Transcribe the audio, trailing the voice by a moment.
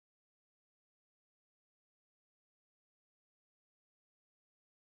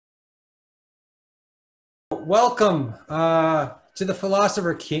welcome to the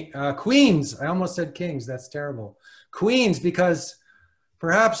Philosopher Queens. I almost said kings. That's terrible. Queens, because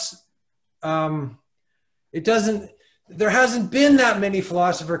perhaps there hasn't been that many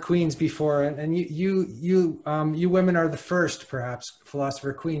philosopher queens before, and you women are the first, perhaps,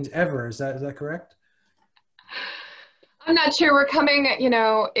 philosopher queens ever. Is that correct? I'm not sure. We're coming,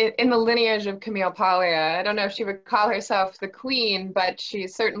 in the lineage of Camille Paglia. I don't know if she would call herself the queen, but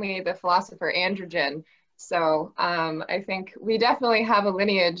she's certainly the philosopher androgen. So I think we definitely have a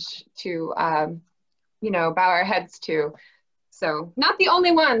lineage to, bow our heads to. So not the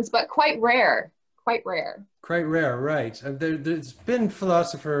only ones, but quite rare, quite rare. Quite rare, right. There's been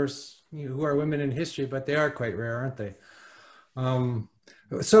philosophers who are women in history, but they are quite rare, aren't they?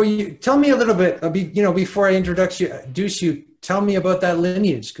 So you tell me a little bit, before I introduce you, tell me about that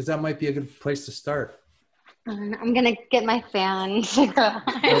lineage, because that might be a good place to start. I'm going to get my fan to go.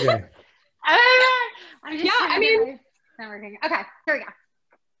 Okay. It's not working. Okay, here we go.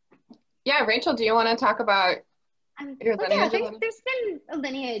 Yeah, Rachel, do you want to talk about your lineage? There's been a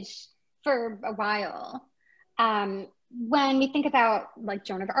lineage for a while. When we think about like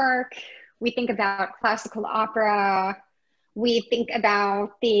Joan of Arc, we think about classical opera, we think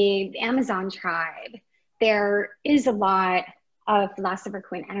about the Amazon tribe. There is a lot of philosopher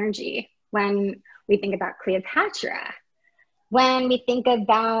queen energy when we think about Cleopatra, when we think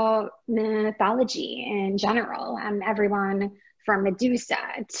about mythology in general, everyone from Medusa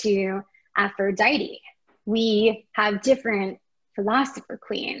to Aphrodite. We have different philosopher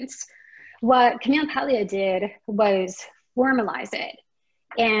queens. What Camille Paglia did was formalize it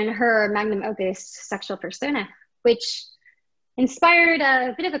in her magnum opus, Sexual Persona, which inspired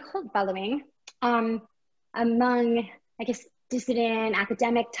a bit of a cult following among, I guess, dissident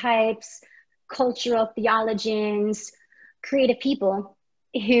academic types, cultural theologians, creative people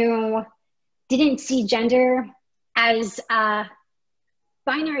who didn't see gender as a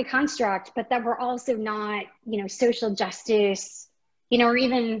binary construct, but that were also not, social justice, or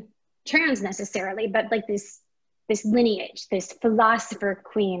even trans necessarily, but like this lineage, this philosopher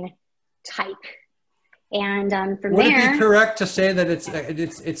queen type. And from would there, it be correct to say that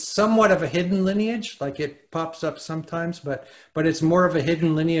it's somewhat of a hidden lineage, like it pops up sometimes, but it's more of a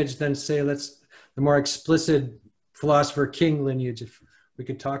hidden lineage than, say, the more explicit philosopher king lineage, if we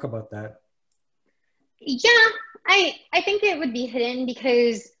could talk about that? Yeah, I think it would be hidden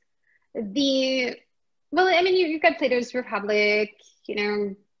because you've got Plato's Republic,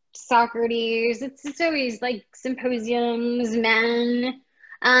 Socrates. It's always like symposiums, men.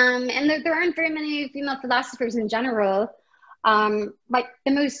 And there aren't very many female philosophers in general. Like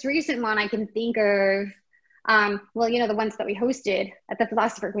the most recent one I can think of, the ones that we hosted at the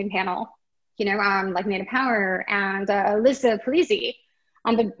Philosopher Queen panel, like Native Power and Alyssa Polizzi.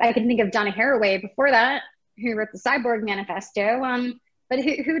 I can think of Donna Haraway before that, who wrote the Cyborg Manifesto. But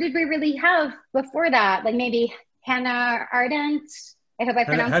who did we really have before that? Like maybe Hannah Arendt. I hope I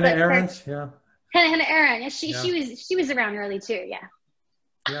pronounced that correct. Yeah. Hannah Arendt. Yeah, she was around early too. Yeah.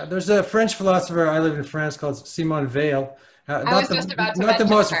 Yeah, there's a French philosopher, I live in France, called Simone Weil. Not the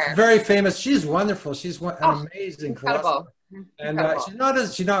most her. Very famous. She's wonderful. She's an amazing incredible. philosopher.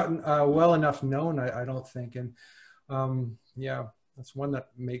 And she's not well enough known, I don't think. And that's one that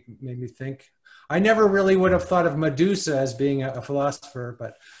made me think. I never really would have thought of Medusa as being a philosopher,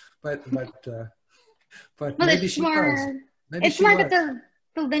 but maybe she was. Maybe it's more that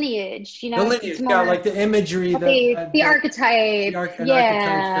the lineage, the lineage, like the imagery, the archetype,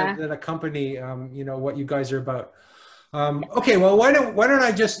 archetypes that accompany, what you guys are about. Okay, well, why don't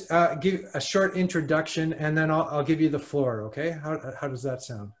I just give a short introduction, and then I'll give you the floor. Okay, how does that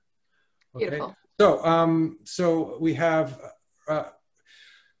sound? Okay. Beautiful. So we have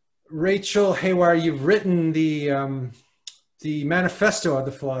Rachel Haywire. You've written the manifesto of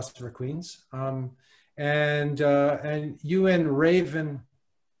the Philosopher Queens, and you and Raven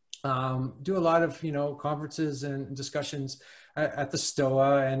do a lot of conferences and discussions at the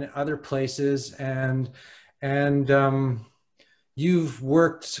Stoa and other places, and you've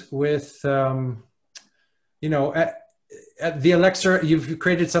worked with at the Elixir. You've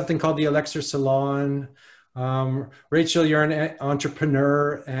created something called the Elixir Salon. Rachel, you're an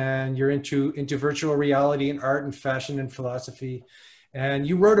entrepreneur and you're into virtual reality and art and fashion and philosophy, and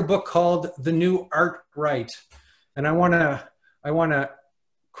you wrote a book called The New Art Right. And I want to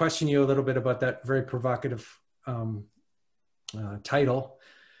question you a little bit about that very provocative title.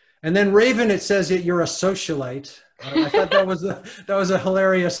 And then Raven, it says that you're a socialite. I thought that was a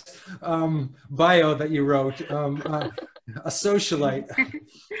hilarious bio that you wrote. A socialite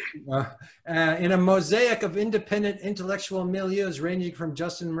in a mosaic of independent intellectual milieus ranging from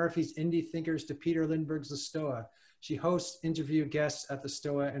Justin Murphy's IndieThinkers to Peter Lindbergh's The Stoa. She hosts interview guests at the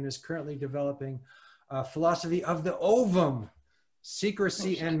Stoa and is currently developing a philosophy of the ovum,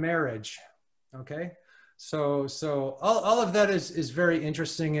 secrecy and marriage. Okay, so all of that is very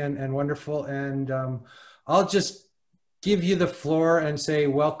interesting and wonderful, and I'll just give you the floor and say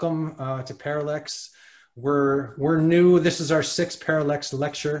welcome to Parallax. We're new. This is our 6th Parallax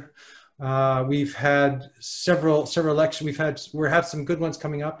lecture. We've had several lectures. We have some good ones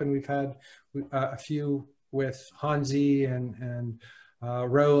coming up, and we've had a few with Hansi and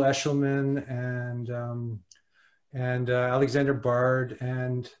Raoul Eshelman and Alexander Bard.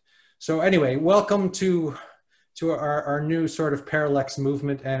 And so anyway, welcome to our new sort of Parallax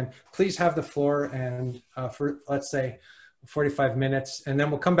movement, and please have the floor and for, let's say, 45 minutes, and then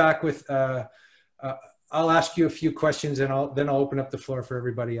we'll come back with I'll ask you a few questions, and then I'll open up the floor for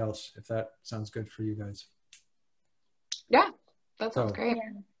everybody else, if that sounds good for you guys. Yeah, that sounds great.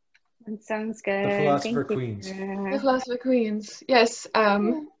 Yeah, that sounds good. The Philosopher Queens. The Philosopher Queens, yes.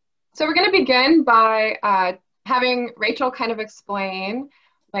 So we're going to begin by having Rachel kind of explain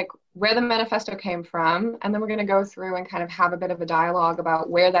like where the manifesto came from, and then we're going to go through and kind of have a bit of a dialogue about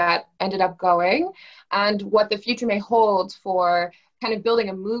where that ended up going and what the future may hold for kind of building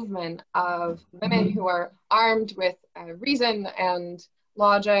a movement of women who are armed with reason and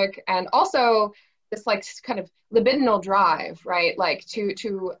logic, and also this like kind of libidinal drive, right? Like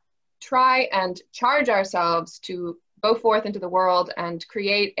to try and charge ourselves to go forth into the world and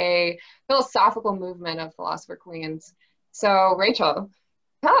create a philosophical movement of Philosopher Queens. So Rachel,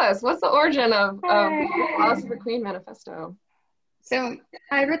 tell us, what's the origin of the Philosopher Queen Manifesto? So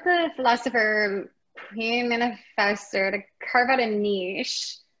I wrote the Philosopher Queen Manifesto to carve out a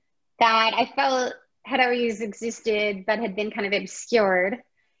niche that I felt had always existed but had been kind of obscured,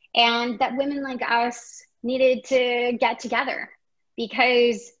 and that women like us needed to get together,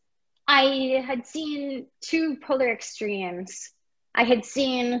 because I had seen 2 polar extremes. I had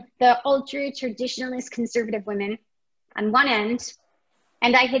seen the ultra traditionalist conservative women on one end,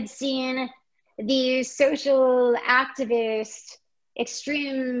 and I had seen the social activist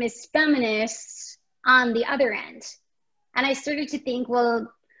extremist feminists on the other end. And I started to think,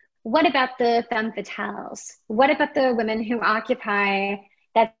 well, what about the femme fatales? What about the women who occupy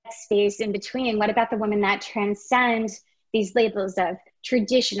that space in between? What about the women that transcend these labels of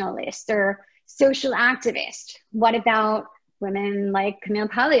traditionalist or social activist? What about women like Camille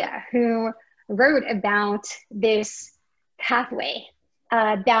Paglia, who wrote about this pathway,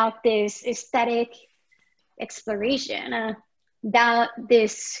 about this aesthetic exploration, about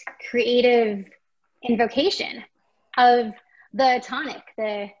this creative invocation of the tonic,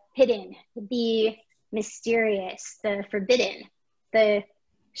 the hidden, the mysterious, the forbidden, the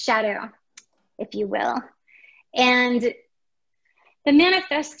shadow, if you will. And the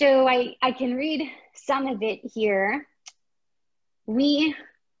manifesto, I can read some of it here. We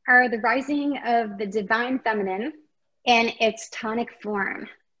are the rising of the divine feminine in its tonic form.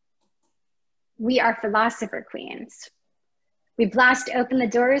 We are philosopher queens. We blast open the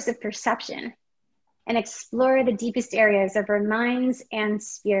doors of perception and explore the deepest areas of our minds and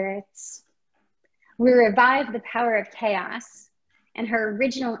spirits. We revive the power of chaos and her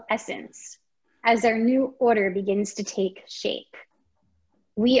original essence as our new order begins to take shape.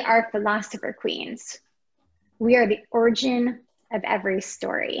 We are philosopher queens. We are the origin of every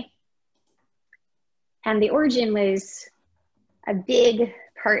story. And the origin was a big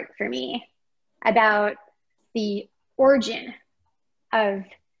part for me about the origin of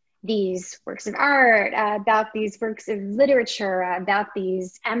these works of art, about these works of literature, about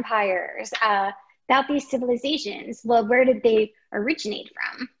these empires, about these civilizations. Well, where did they originate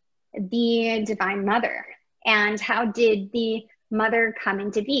from? The Divine Mother. And how did the mother come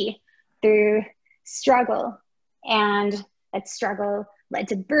into be? Through struggle. And that struggle led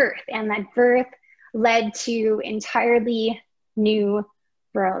to birth. And that birth led to entirely new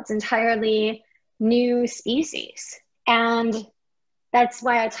worlds, entirely new species. And that's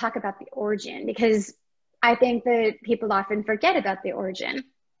why I talk about the origin, because I think that people often forget about the origin.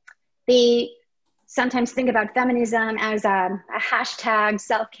 They sometimes think about feminism as a hashtag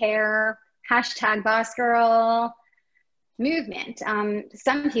self-care, hashtag boss girl movement.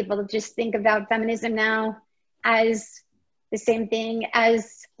 Some people just think about feminism now as the same thing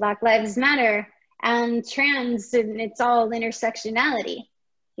as Black Lives Matter and trans, and it's all intersectionality.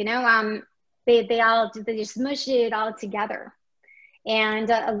 You know, they just mush it all together. And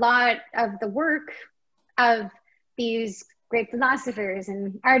a lot of the work of these great philosophers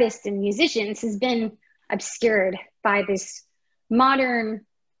and artists and musicians has been obscured by this modern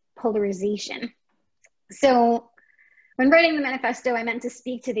polarization. So when writing the manifesto, I meant to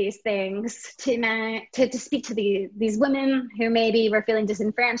speak to these things, to speak to these women who maybe were feeling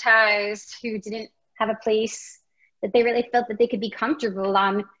disenfranchised, who didn't have a place that they really felt that they could be comfortable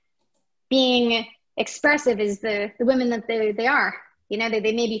on being expressive as the women that they are. You know, they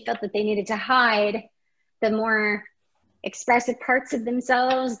maybe felt that they needed to hide the more expressive parts of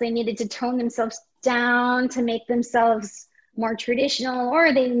themselves. They needed to tone themselves down to make themselves more traditional,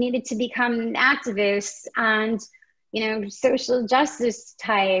 or they needed to become activists and, you know, social justice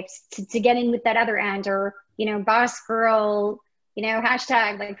types to get in with that other end, or, you know, boss girl, you know,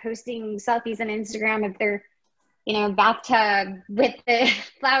 hashtag like posting selfies on Instagram of their, you know, bathtub with the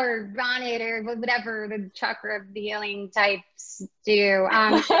flower on it, or whatever the chakra healing types do.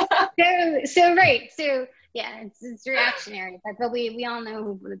 So right. So yeah, it's reactionary, but we all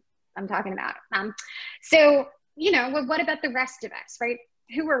know who I'm talking about. So, you know, well, what about the rest of us, right?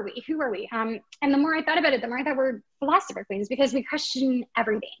 Who are we? And the more I thought about it, the more I thought we're philosopher queens, because we question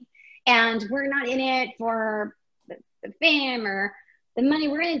everything. And we're not in it for the fame or the money,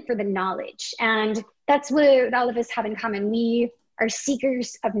 we're in it for the knowledge. And that's what all of us have in common. We are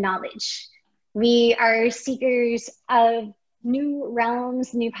seekers of knowledge. We are seekers of new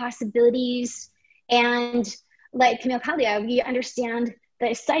realms, new possibilities. And like Camille Paglia, we understand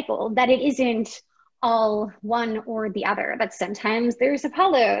the cycle, that it isn't all one or the other, that sometimes there's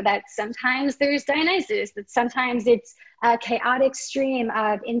Apollo, that sometimes there's Dionysus, that sometimes it's a chaotic stream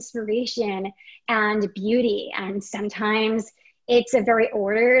of inspiration and beauty, and sometimes it's a very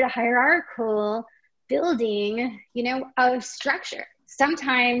ordered, hierarchical building, you know, of structure.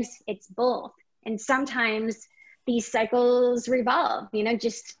 Sometimes it's both, and sometimes these cycles revolve, you know,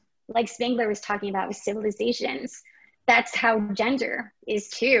 just like Spengler was talking about with civilizations. That's how gender is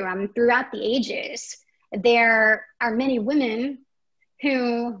too. Throughout the ages, there are many women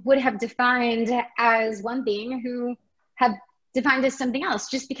who would have defined as one thing, who have defined as something else,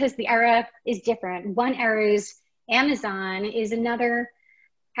 just because the era is different. One era's Amazon is another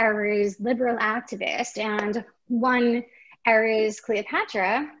era's liberal activist, and one era's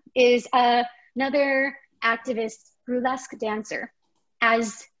Cleopatra is another activist burlesque dancer.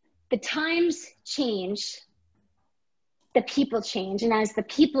 As the times change, the people change. And as the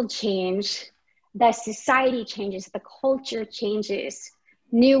people change, the society changes, the culture changes,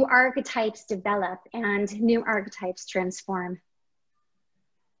 new archetypes develop, and new archetypes transform.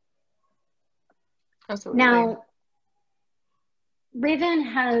 Absolutely. Now, Raven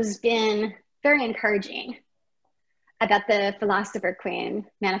has been very encouraging about the Philosopher Queen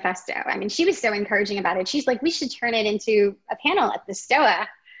manifesto. I mean, she was so encouraging about it. She's like, we should turn it into a panel at the Stoa.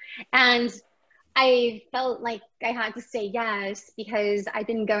 And I felt like I had to say yes, because I've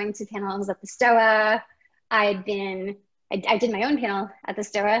been going to panels at the Stoa. I did my own panel at the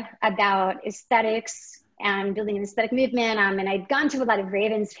Stoa about aesthetics and building an aesthetic movement. And I'd gone to a lot of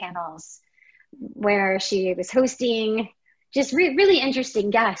Raven's panels where she was hosting just really interesting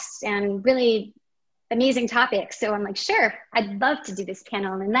guests and really amazing topics. So I'm like, sure, I'd love to do this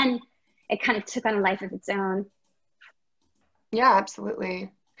panel. And then it kind of took on a life of its own. Yeah,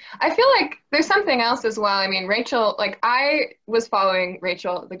 absolutely. I feel like there's something else as well. I mean, Rachel, like I was following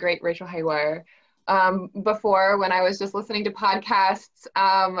Rachel, the great Rachel Haywire, before, when I was just listening to podcasts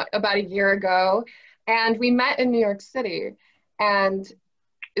about a year ago, and we met in New York City, and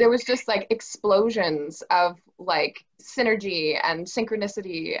there was just like explosions of like synergy and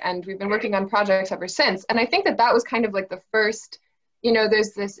synchronicity, and we've been working on projects ever since. And I think that that was kind of like the first, you know,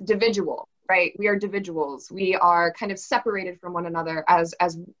 there's this individual, right? We are individuals. We are kind of separated from one another as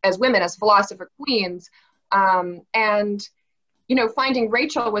women, as philosopher queens. And, you know, finding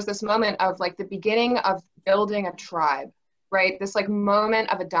Rachel was this moment of like the beginning of building a tribe, right? This like moment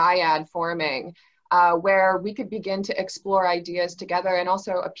of a dyad forming, where we could begin to explore ideas together and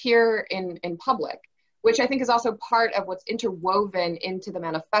also appear in public, which I think is also part of what's interwoven into the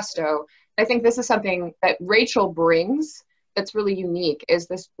manifesto. I think this is something that Rachel brings that's really unique, is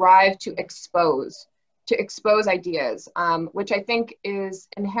this drive to expose ideas, which I think is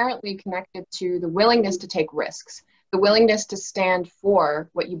inherently connected to the willingness to take risks, the willingness to stand for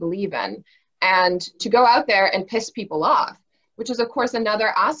what you believe in, and to go out there and piss people off, which is of course another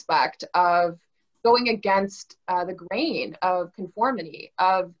aspect of going against the grain of conformity,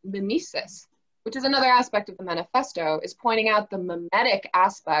 of mimesis, which is another aspect of the manifesto, is pointing out the mimetic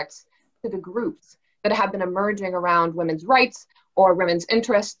aspects to the groups that have been emerging around women's rights or women's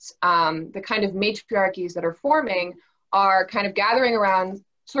interests. The kind of matriarchies that are forming are kind of gathering around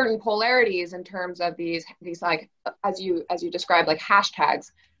certain polarities in terms of these like, as you described, like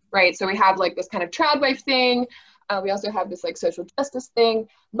hashtags, right? So we have like this kind of trad wife thing. We also have this like social justice thing.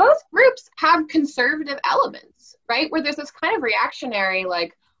 Both groups have conservative elements, right? Where there's this kind of reactionary,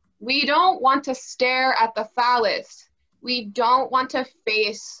 like, we don't want to stare at the phallus. We don't want to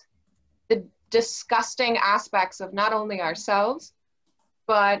face the disgusting aspects of not only ourselves,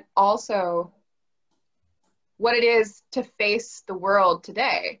 but also what it is to face the world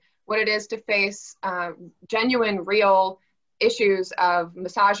today, what it is to face genuine, real issues of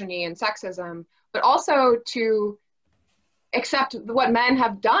misogyny and sexism, but also to accept what men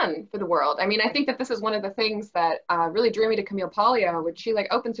have done for the world. I mean, I think that this is one of the things that really drew me to Camille Paglia, when she like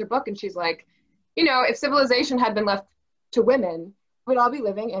opens her book and she's like, you know, if civilization had been left to women, we'd all be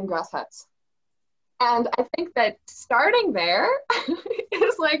living in grass huts. And I think that starting there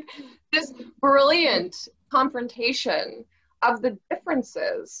is like this brilliant confrontation of the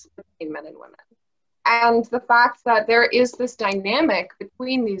differences between men and women. And the fact that there is this dynamic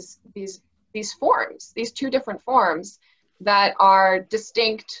between these forms, these two different forms that are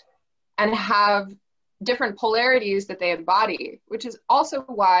distinct and have different polarities that they embody, which is also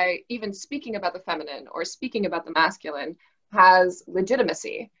why even speaking about the feminine or speaking about the masculine has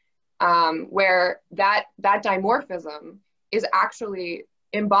legitimacy, where that dimorphism is actually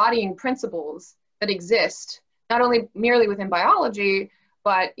embodying principles that exist not only merely within biology,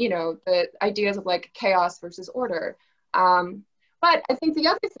 but you know, the ideas of like chaos versus order. But I think the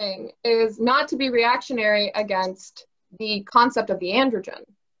other thing is not to be reactionary against the concept of the androgen,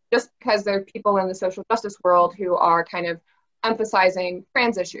 just because there are people in the social justice world who are kind of emphasizing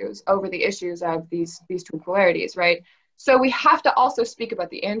trans issues over the issues of these two polarities, right? So we have to also speak about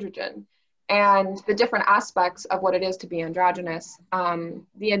the androgen and the different aspects of what it is to be androgynous.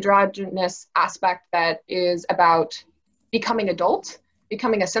 The androgynous aspect that is about becoming adult,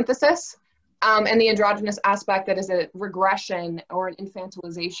 becoming a synthesis, and the androgynous aspect that is a regression or an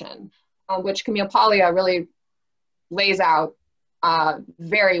infantilization, which Camille Paglia really lays out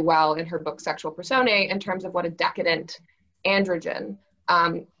very well in her book Sexual Personae in terms of what a decadent androgen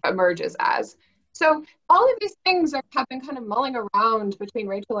emerges as. So all of these things have been kind of mulling around between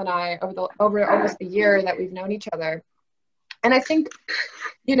Rachel and I over almost the year that we've known each other. And I think,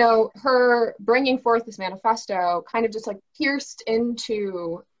 you know, her bringing forth this manifesto kind of just like pierced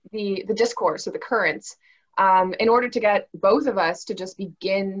into the discourse or the currents in order to get both of us to just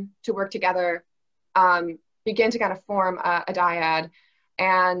begin to work together, begin to kind of form a dyad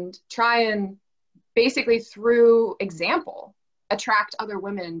and try and basically through example attract other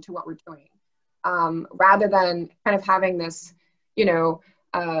women to what we're doing, rather than kind of having this, you know,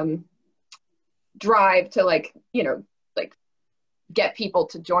 drive to like, you know, like get people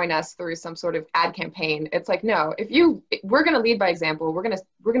to join us through some sort of ad campaign. It's like, no, we're going to lead by example. We're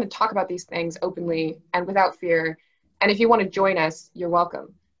going to talk about these things openly and without fear. And if you want to join us, you're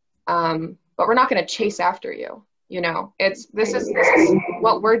welcome. But we're not going to chase after you. You know, this is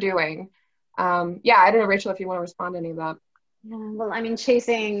what we're doing. Yeah, I don't know, Rachel, if you want to respond to any of that. Yeah, well, I mean,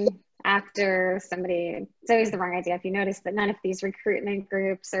 chasing after somebody, it's always the wrong idea. If you notice that none of these recruitment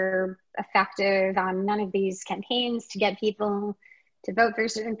groups are effective on none of these campaigns to get people to vote for a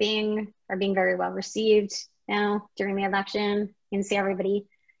certain thing are being very well received now during the election. You can see everybody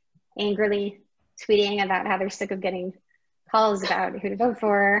angrily tweeting about how they're sick of getting calls about who to vote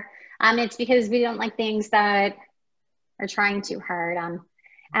for. It's because we don't like things that are trying too hard.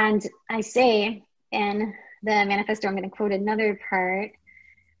 And I say in the manifesto, I'm going to quote another part,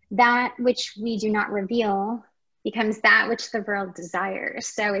 that which we do not reveal becomes that which the world desires.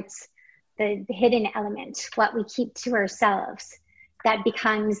 So it's the hidden element, what we keep to ourselves, that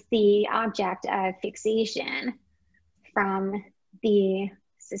becomes the object of fixation from the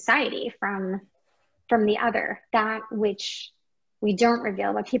society, from the other, that which we don't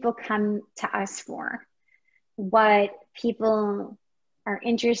reveal, what people come to us for, what people are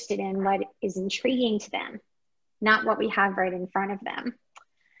interested in, what is intriguing to them, not what we have right in front of them.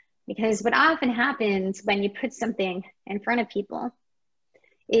 Because what often happens when you put something in front of people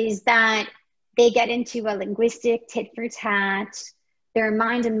is that they get into a linguistic tit for tat. Their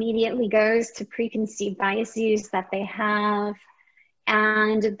mind immediately goes to preconceived biases that they have,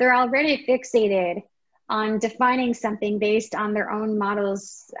 and they're already fixated on defining something based on their own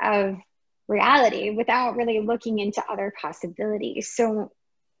models of reality without really looking into other possibilities. So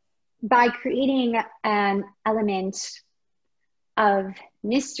by creating an element of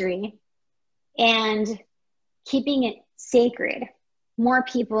mystery and keeping it sacred, more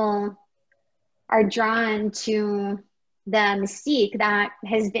people are drawn to the mystique that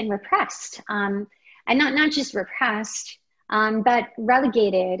has been repressed. I and not just repressed, but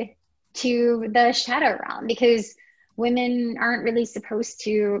relegated to the shadow realm, because women aren't really supposed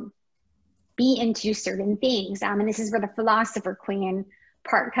to be into certain things. And this is where the philosopher queen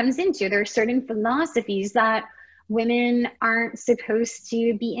part comes into. There are certain philosophies that women aren't supposed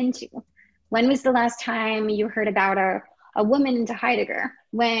to be into. When was the last time you heard about a woman into Heidegger?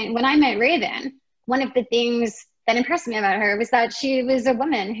 When I met Raven, one of the things that impressed me about her was that she was a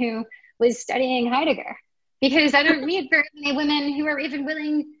woman who was studying Heidegger, because I don't meet very many women who are even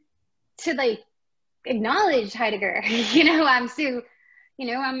willing to like acknowledge Heidegger.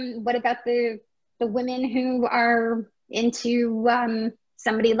 What about the women who are into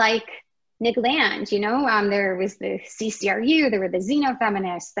somebody like Nick Land? There was the CCRU, there were the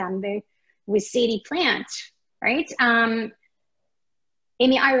xenofeminists, there was Sadie Plant, right?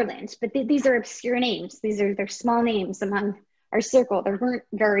 Amy Ireland, but these are obscure names. They're small names among our circle. There weren't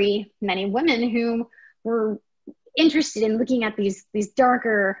very many women who were interested in looking at these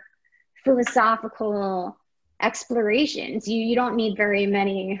darker philosophical explorations. You don't need very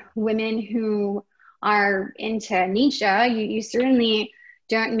many women who are into Nietzsche. You certainly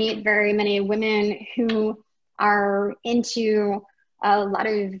don't meet very many women who are into a lot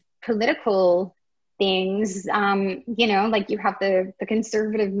of political things. Like you have the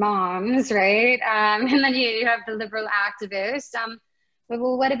conservative moms, right? And then you have the liberal activists.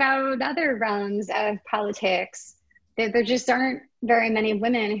 Well, what about other realms of politics? There just aren't very many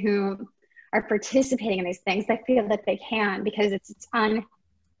women who are participating in these things. They feel that they can because it's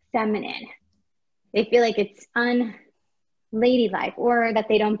unfeminine. They feel like it's unladylike, or that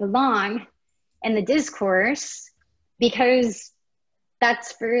they don't belong in the discourse because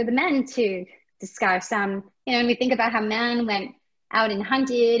that's for the men to discuss. And we think about how men went out and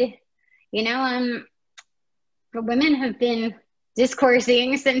hunted, but women have been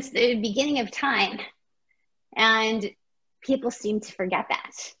discoursing since the beginning of time. And people seem to forget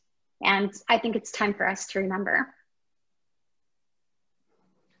that. And I think it's time for us to remember.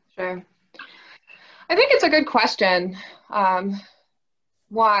 Sure. I think it's a good question.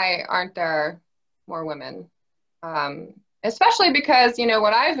 Why aren't there more women? Especially because,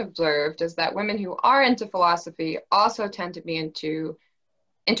 what I've observed is that women who are into philosophy also tend to be into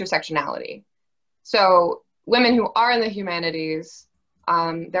intersectionality. So women who are in the humanities,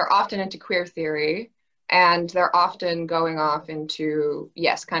 they're often into queer theory, and they're often going off into,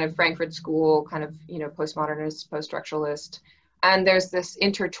 yes, kind of Frankfurt School, kind of, postmodernist, post-structuralist. And there's this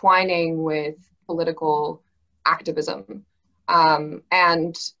intertwining with political activism.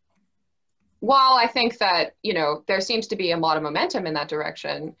 And while I think that, there seems to be a lot of momentum in that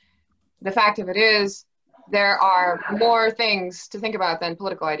direction, the fact of it is there are more things to think about than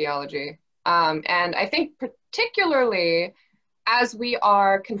political ideology. And I think particularly as we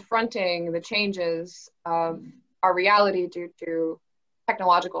are confronting the changes of our reality due to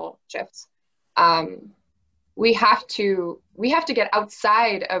technological shifts, we have to get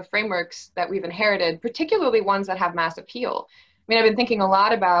outside of frameworks that we've inherited, particularly ones that have mass appeal. I mean, I've been thinking a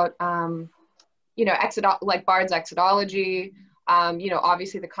lot about, like Bard's exodology,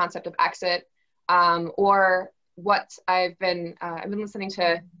 obviously the concept of exit, or what I've been listening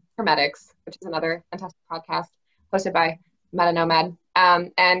to Hermetics, which is another fantastic podcast hosted by Meta Nomad.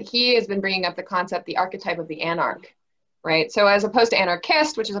 And he has been bringing up the concept, the archetype of the anarch, right? So as opposed to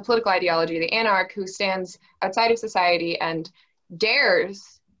anarchist, which is a political ideology, the anarch who stands outside of society and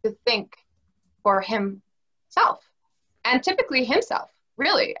dares to think for himself, and typically himself,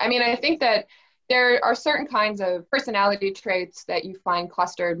 really. I mean, I think that there are certain kinds of personality traits that you find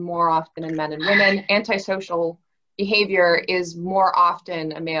clustered more often in men and women. Antisocial behavior is more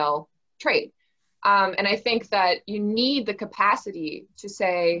often a male trait. And I think that you need the capacity to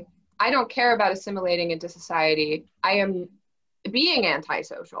say, I don't care about assimilating into society. I am being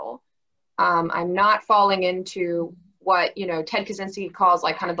antisocial. I'm not falling into what, Ted Kaczynski calls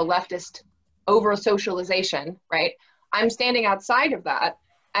like kind of the leftist over-socialization, right? I'm standing outside of that,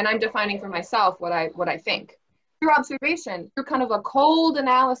 and I'm defining for myself what I think through observation, through kind of a cold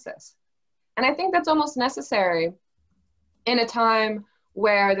analysis. And I think that's almost necessary in a time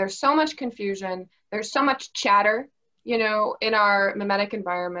where there's so much confusion, there's so much chatter, in our mimetic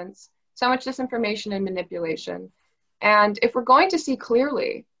environments, so much disinformation and manipulation. And if we're going to see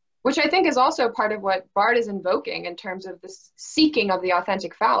clearly, which I think is also part of what Bard is invoking in terms of this seeking of the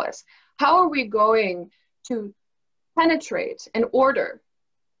authentic phallus, how are we going to penetrate and order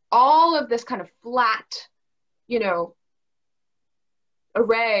all of this kind of flat,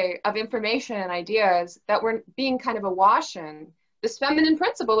 array of information and ideas that we're being kind of awash in this feminine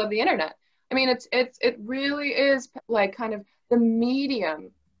principle of the internet? I mean, it really is like kind of the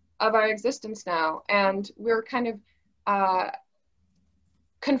medium of our existence now. And we're kind of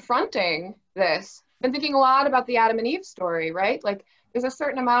confronting this. I've been thinking a lot about the Adam and Eve story, right? Like there's a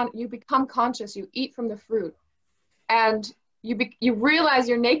certain amount, you become conscious, you eat from the fruit, and you realize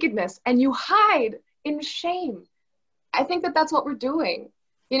your nakedness and you hide in shame. I think that that's what we're doing,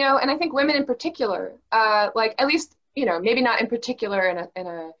 you know, and I think women in particular, like at least, you know, maybe not in particular in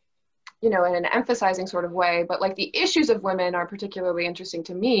a you know, in an emphasizing sort of way, but like the issues of women are particularly interesting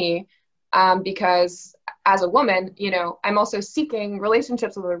to me, because as a woman, you know, I'm also seeking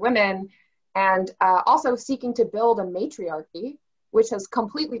relationships with other women, and also seeking to build a matriarchy, which has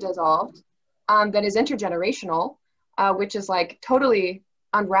completely dissolved, that is intergenerational, which is like totally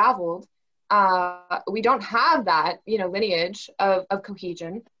unraveled. We don't have that, you know, lineage of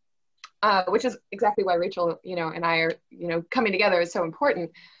cohesion, which is exactly why Rachel, you know, and I are, you know, coming together is so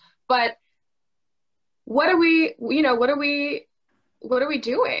important. But what are we, you know, what are we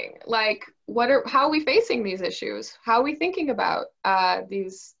doing? Like, how are we facing these issues? How are we thinking about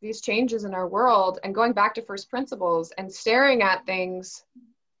these changes in our world, and going back to first principles and staring at things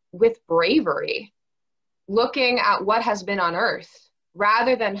with bravery, looking at what has been unearthed,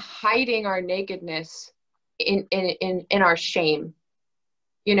 rather than hiding our nakedness in our shame?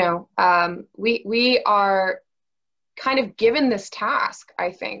 You know, we are kind of given this task,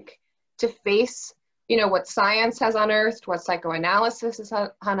 I think, to face, you know, what science has unearthed, what psychoanalysis has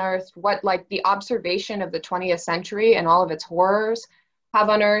unearthed, what like the observation of the 20th century and all of its horrors have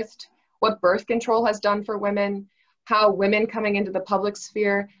unearthed, what birth control has done for women, how women coming into the public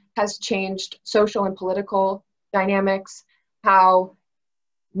sphere has changed social and political dynamics, how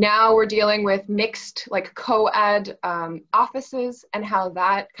now we're dealing with mixed, like co-ed offices, and how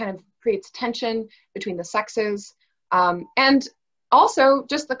that kind of creates tension between the sexes. And also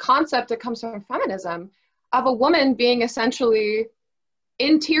just the concept that comes from feminism of a woman being essentially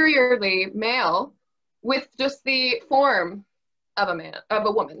interiorly male with just the form of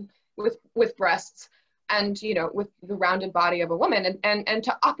a woman with breasts, and, you know, with the rounded body of a woman, and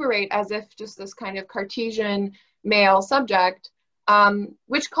to operate as if just this kind of Cartesian male subject,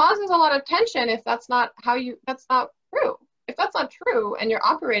 which causes a lot of tension if that's not that's not true. If that's not true and you're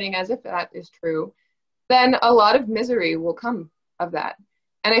operating as if that is true, then a lot of misery will come of that.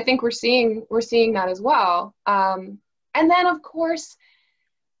 And I think we're seeing that as well. And then of course,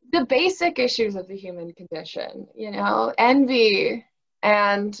 the basic issues of the human condition, you know, envy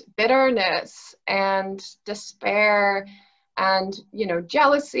and bitterness and despair and, you know,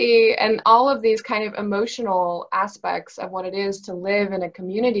 jealousy, and all of these kind of emotional aspects of what it is to live in a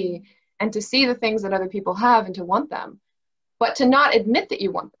community and to see the things that other people have and to want them, but to not admit that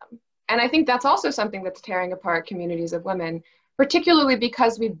you want them. And I think that's also something that's tearing apart communities of women, particularly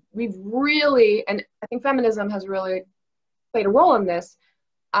because we've really, and I think feminism has really played a role in this,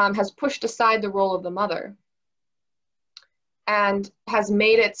 has pushed aside the role of the mother and has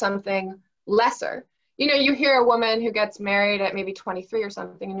made it something lesser. You know, you hear a woman who gets married at maybe 23 or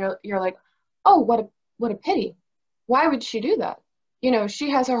something, and you're like, oh, what a pity. Why would she do that? You know,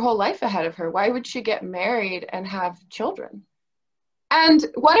 she has her whole life ahead of her. Why would she get married and have children? And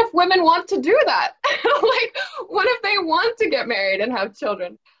what if women want to do that? Like, what if they want to get married and have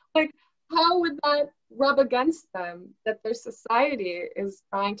children? Like, how would that rub against them, that their society is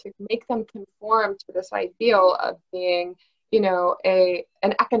trying to make them conform to this ideal of being, you know,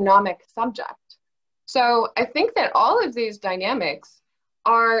 an economic subject? So I think that all of these dynamics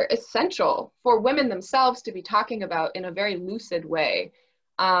are essential for women themselves to be talking about in a very lucid way.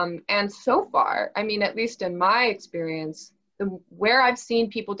 And so far, I mean, at least in my experience, where I've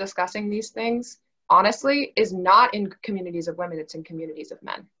seen people discussing these things, honestly, is not in communities of women, it's in communities of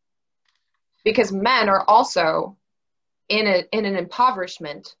men. Because men are also in an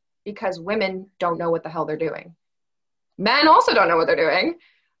impoverishment because women don't know what the hell they're doing. Men also don't know what they're doing,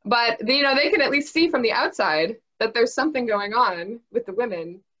 but, you know, they can at least see from the outside that there's something going on with the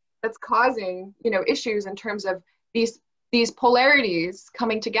women that's causing, you know, issues in terms of these polarities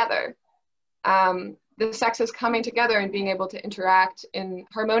coming together. The sexes coming together and being able to interact in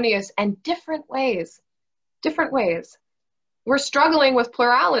harmonious and different ways. We're struggling with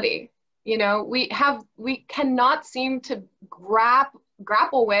plurality. You know, we cannot seem to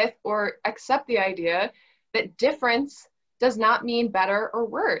grapple with or accept the idea that difference does not mean better or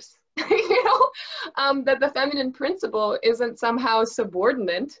worse. You know, that the feminine principle isn't somehow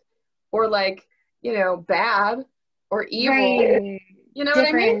subordinate or like, you know, bad or evil. Right. You know what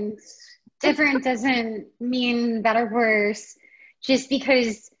I mean? Different doesn't mean better or worse. Just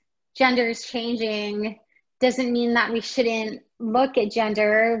because gender is changing doesn't mean that we shouldn't look at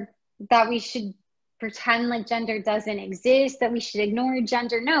gender, that we should pretend like gender doesn't exist, that we should ignore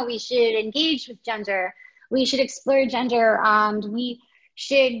gender. No, we should engage with gender. We should explore gender. And we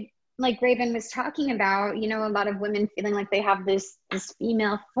should, like Raven was talking about, you know, a lot of women feeling like they have this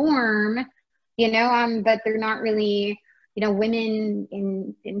female form, you know, but they're not really, you know, women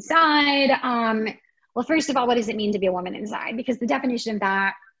inside. Well, first of all, what does it mean to be a woman inside? Because the definition of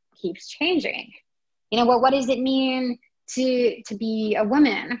that keeps changing. You know, what does it mean to be a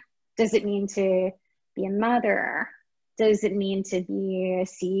woman? Does it mean to be a mother? Does it mean to be a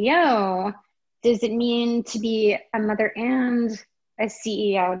CEO? Does it mean to be a mother and a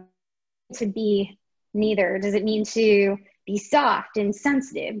CEO? To be neither? Does it mean to be soft and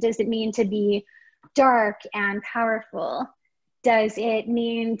sensitive? Does it mean to be dark and powerful? Does it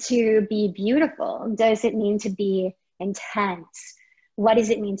mean to be beautiful? Does it mean to be intense? What does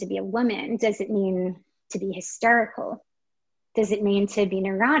it mean to be a woman? Does it mean to be hysterical? Does it mean to be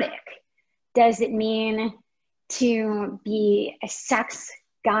neurotic? Does it mean to be a sex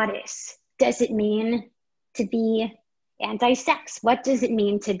goddess? Does it mean to be anti-sex? What does it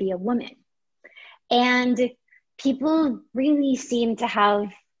mean to be a woman? And people really seem to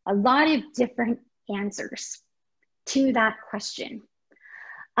have a lot of different answers to that question.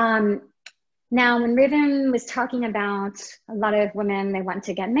 Now, when Raven was talking about a lot of women, they want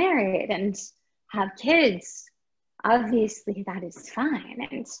to get married and have kids, obviously that is fine.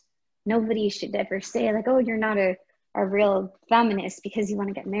 And nobody should ever say like, oh, you're not a real feminist because you want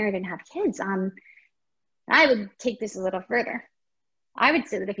to get married and have kids. I would take this a little further. I would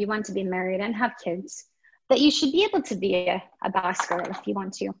say that if you want to be married and have kids, that you should be able to be a boss girl if you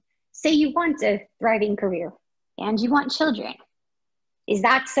want to. Say you want a thriving career and you want children. Is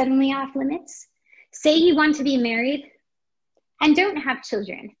that suddenly off limits? Say you want to be married and don't have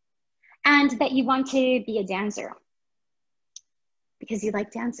children, and that you want to be a dancer because you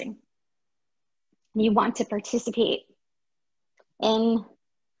like dancing. You want to participate in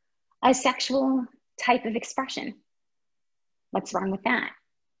a sexual type of expression. What's wrong with that?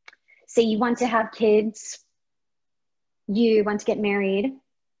 Say you want to have kids, you want to get married,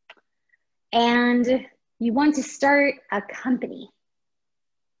 and you want to start a company.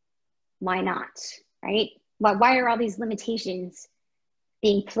 Why not, right? Why are all these limitations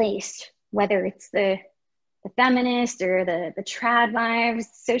being placed, whether it's the feminist or the trad lives,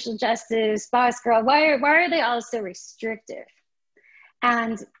 social justice, boss girl? Why are they all so restrictive?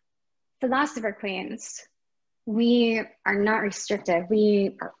 And Philosopher Queens, we are not restrictive.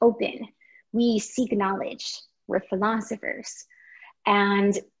 We are open. We seek knowledge. We're philosophers.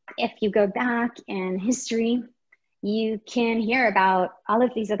 And if you go back in history, you can hear about all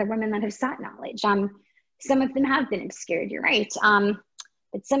of these other women that have sought knowledge. Some of them have been obscured, you're right.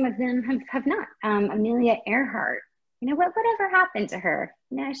 But some of them have not. Amelia Earhart, you know, whatever happened to her?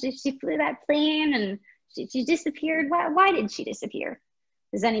 You know, she flew that plane and she disappeared. Why did she disappear?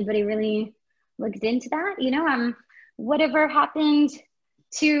 Has anybody really looked into that? You know, whatever happened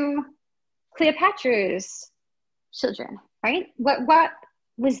to Cleopatra's children, right? What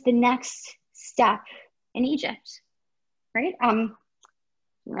was the next step in Egypt, right? Didn't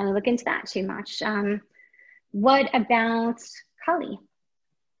really look into that too much. What about Kali,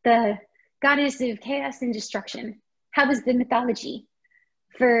 the goddess of chaos and destruction? How was the mythology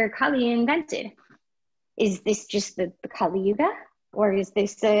for Kali invented? Is this just the Kali Yuga? Or is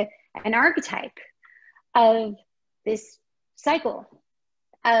this an archetype of this cycle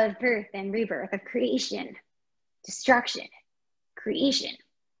of birth and rebirth, of creation, destruction, creation,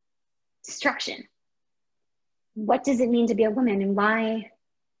 destruction? What does it mean to be a woman, and why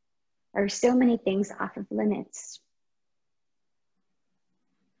are so many things off of limits?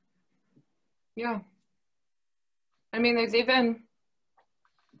 Yeah. I mean, there's even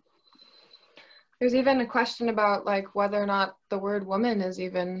a question about like whether or not the word woman is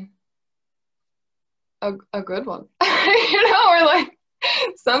even a good one, you know, or like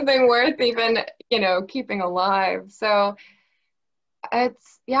something worth even, you know, keeping alive. So I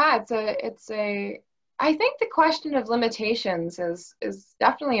think the question of limitations is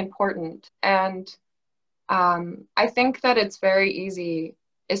definitely important. And I think that it's very easy,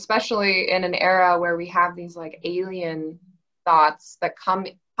 especially in an era where we have these like alien thoughts that come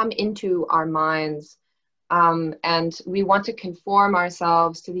into our minds, and we want to conform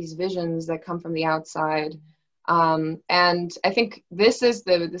ourselves to these visions that come from the outside. And I think this is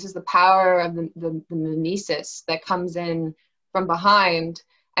the power of the mimesis that comes in from behind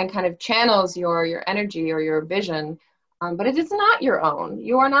and kind of channels your energy or your vision, but it is not your own.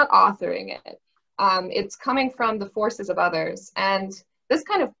 You are not authoring it. It's coming from the forces of others. And this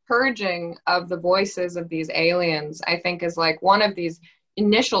kind of purging of the voices of these aliens, I think, is like one of these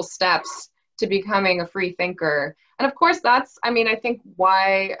initial steps to becoming a free thinker. And of course, that's, I mean, I think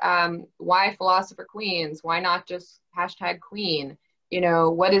why Philosopher Queens? Why not just hashtag Queen? You know,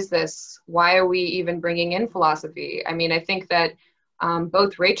 what is this? Why are we even bringing in philosophy? I mean, I think that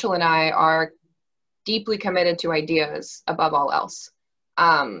both Rachel and I are deeply committed to ideas above all else.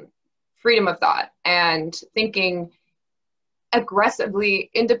 Freedom of thought and thinking aggressively,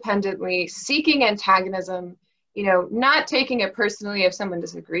 independently, seeking antagonism, you know, not taking it personally if someone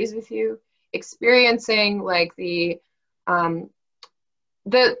disagrees with you, experiencing like the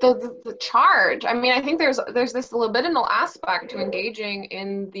charge. I mean, I think there's this libidinal aspect to engaging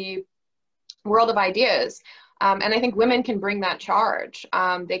in the world of ideas. And I think women can bring that charge.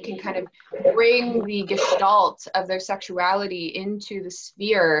 They can kind of bring the gestalt of their sexuality into the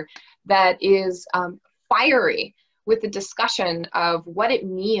sphere that is fiery with the discussion of what it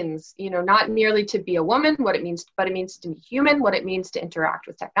means, you know, not merely to be a woman, what it means, but it means to be human, what it means to interact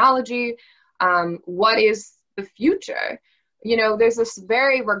with technology, what is the future. You know, there's this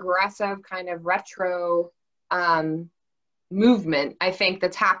very regressive kind of retro movement, I think,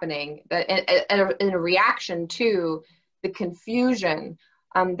 that's happening that in a reaction to the confusion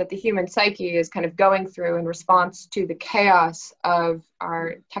that the human psyche is kind of going through in response to the chaos of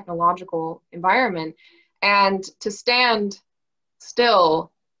our technological environment. And to stand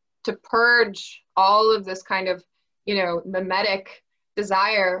still, to purge all of this kind of, you know, mimetic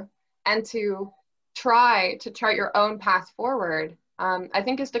desire and to try to chart your own path forward, I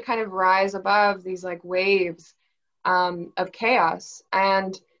think is to kind of rise above these like waves of chaos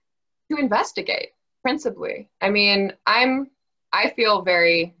and to investigate principally. I mean, I feel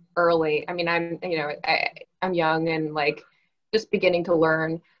very early. I mean, I'm young and like just beginning to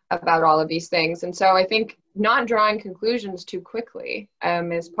learn about all of these things. And so I think not drawing conclusions too quickly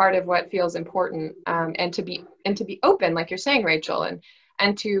is part of what feels important, and to be open, like you're saying, Rachel,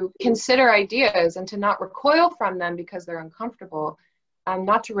 and to consider ideas and to not recoil from them because they're uncomfortable,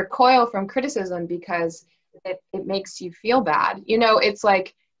 not to recoil from criticism because it makes you feel bad. You know, it's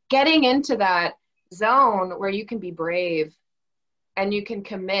like getting into that zone where you can be brave and you can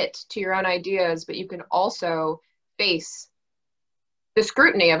commit to your own ideas, but you can also face the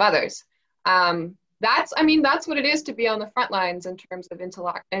scrutiny of others. That's what it is to be on the front lines in terms of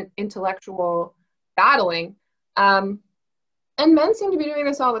intellectual battling. And men seem to be doing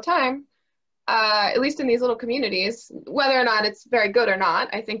this all the time, at least in these little communities. Whether or not it's very good or not,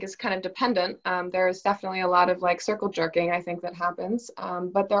 I think is kind of dependent. There's definitely a lot of like circle jerking, I think, that happens.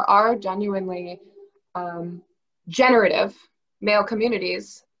 But there are genuinely generative male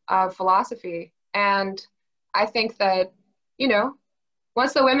communities of philosophy. And I think that, you know,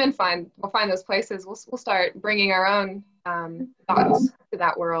 once the women will find those places, we'll start bringing our own thoughts to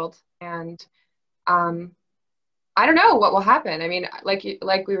that world. And I don't know what will happen. I mean, like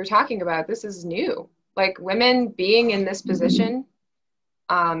we were talking about, this is new. Like women being in this position,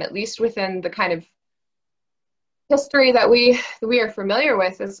 at least within the kind of history that we are familiar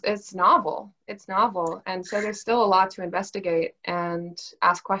with, it's novel. It's novel. And so there's still a lot to investigate and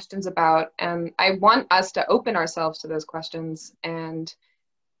ask questions about. And I want us to open ourselves to those questions and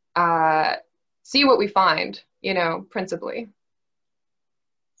see what we find, you know, principally.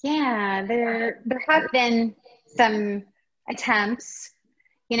 Yeah, there have been some attempts,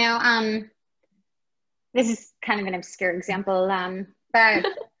 you know, this is kind of an obscure example, but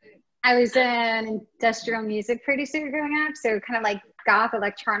I was an industrial music producer growing up, so kind of like goth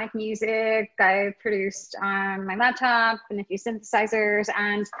electronic music I produced on my laptop and a few synthesizers,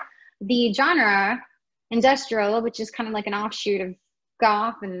 and the genre industrial, which is kind of like an offshoot of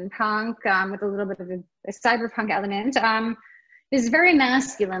goth and punk with a little bit of a cyberpunk element, is very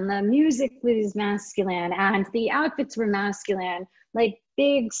masculine. The music was masculine and the outfits were masculine, like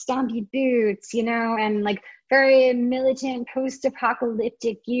big stompy boots, you know, and like very militant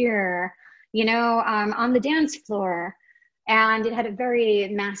post-apocalyptic gear, you know, on the dance floor. And it had a very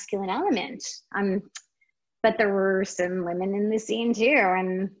masculine element. But there were some women in the scene too,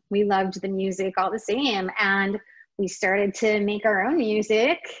 and we loved the music all the same. And we started to make our own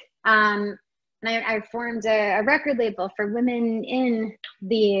music. And I formed a record label for women in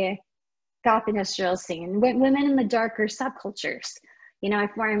the goth industrial scene, women in the darker subcultures. You know, I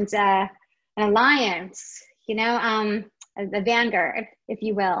formed an alliance, you know, a vanguard, if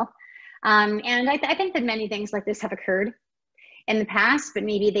you will. And I think that many things like this have occurred in the past, but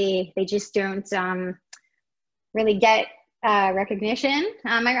maybe they just don't really get recognition.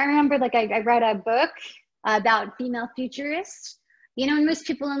 I remember like I read a book about female futurists, you know, and most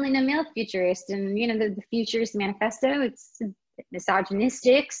people only know male futurists, and, you know, the Futurist Manifesto, it's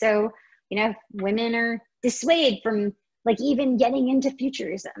misogynistic. So, you know, women are dissuaded from like even getting into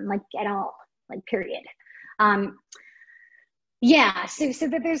futurism, like at all. like period. Yeah, so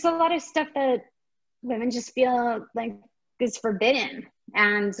that there's a lot of stuff that women just feel like is forbidden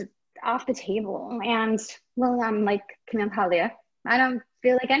and off the table. And well, I'm like Camille Paglia. I don't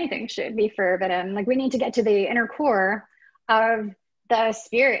feel like anything should be forbidden. Like we need to get to the inner core of the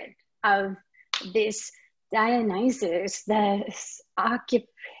spirit of this Dionysus, this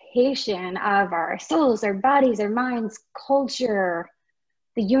occupation of our souls, our bodies, our minds, culture,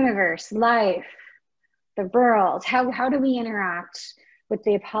 the universe, life, the world. How do we interact with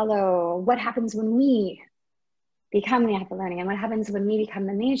the Apollo? What happens when we become the Apollonian? What happens when we become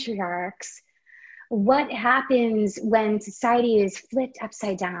the matriarchs? What happens when society is flipped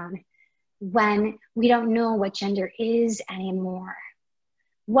upside down? When we don't know what gender is anymore?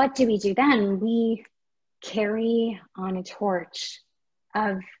 What do we do then? We carry on a torch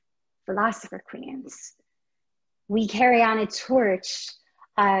of Philosopher Queens. We carry on a torch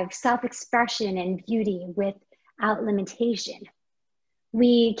of self-expression and beauty without limitation.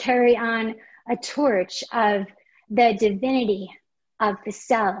 We carry on a torch of the divinity of the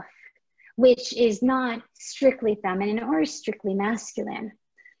self, which is not strictly feminine or strictly masculine.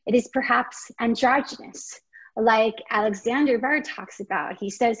 It is perhaps androgynous, like Alexander Bard talks about. He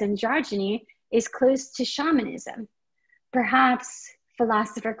says androgyny is close to shamanism. Perhaps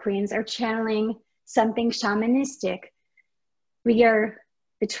Philosopher Queens are channeling something shamanistic. We are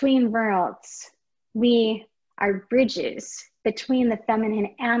between worlds. We are bridges between the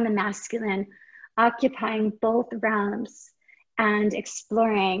feminine and the masculine, occupying both realms and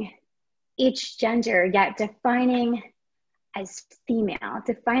exploring each gender, yet defining as female,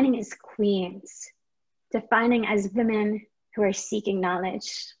 defining as queens, defining as women who are seeking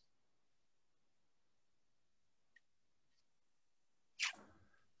knowledge.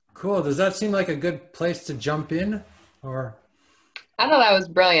 Cool. Does that seem like a good place to jump in? Or I thought that was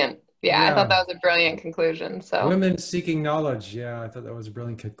brilliant. Yeah, I thought that was a brilliant conclusion. So women seeking knowledge. Yeah, I thought that was a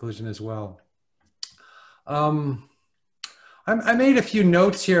brilliant conclusion as well. I made a few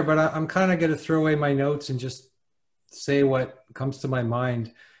notes here, but I'm kind of going to throw away my notes and just say what comes to my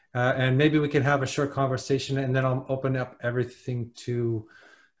mind. And maybe we can have a short conversation, and then I'll open up everything to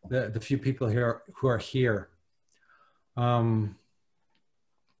the few people here who are here.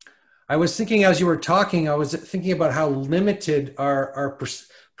 I was thinking as you were talking, I was thinking about how limited our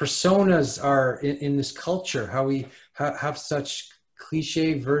personas are in this culture, how we have such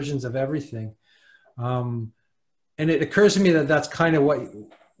cliche versions of everything. And it occurs to me that that's kind of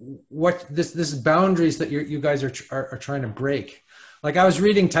what this boundaries that you guys are trying to break. Like I was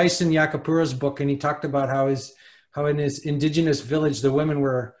reading Tyson Yacapuro's book, and he talked about how in his indigenous village, the women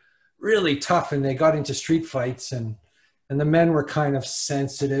were really tough and they got into street fights, and the men were kind of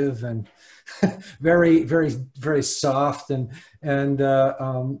sensitive and very, very, very soft, and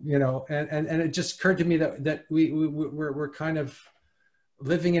you know, and it just occurred to me that we're kind of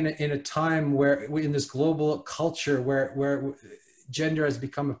living in a time where in this global culture where gender has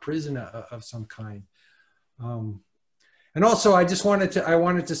become a prison of some kind. And also I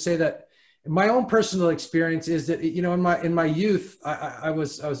wanted to say that my own personal experience is that, you know, in my youth, I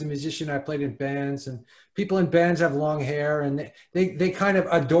was a musician. I played in bands, and people in bands have long hair, and they kind of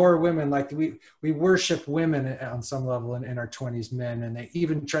adore women. Like we worship women on some level in our 20s, men, and they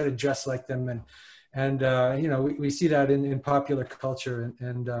even try to dress like them. And you know, we see that in popular culture.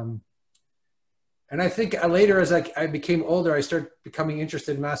 And I think later, as I became older, I started becoming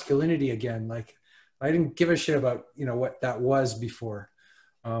interested in masculinity again. Like I didn't give a shit about, you know, what that was before.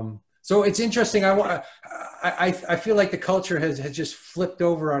 So it's interesting. I feel like the culture has just flipped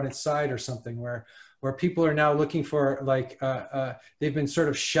over on its side or something, where people are now looking for, like, they've been sort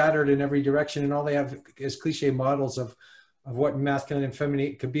of shattered in every direction, and all they have is cliche models of what masculine and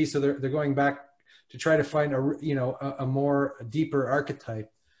feminine could be. So they're going back to try to find a more deeper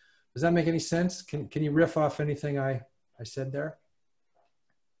archetype. Does that make any sense? Can you riff off anything I said there?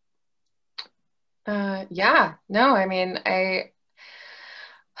 Yeah, no, I mean,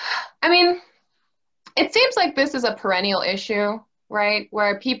 it seems like this is a perennial issue, right?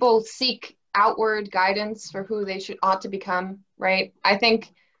 Where people seek outward guidance for who they ought to become, right? I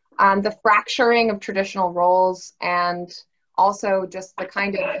think the fracturing of traditional roles, and also just the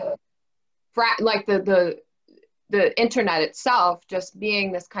kind of like the internet itself just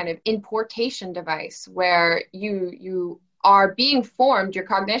being this kind of importation device where you are being formed, your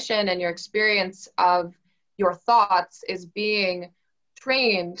cognition and your experience of your thoughts is being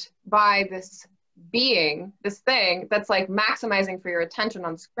trained by this thing that's like maximizing for your attention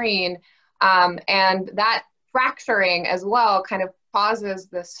on screen. And that fracturing as well kind of causes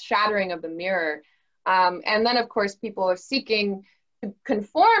this shattering of the mirror. And then of course people are seeking to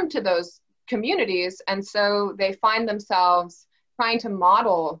conform to those communities. And so they find themselves trying to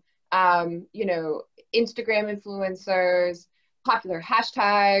model, you know, Instagram influencers, popular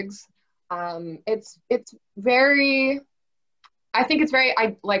hashtags. It's very, I think it's very,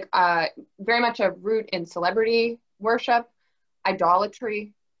 very much a root in celebrity worship,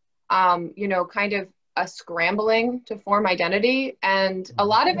 idolatry, you know, kind of a scrambling to form identity. And a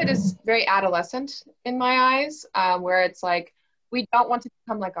lot of it is very adolescent in my eyes, where it's like, we don't want to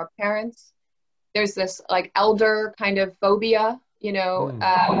become like our parents. There's this like elder kind of phobia, you know,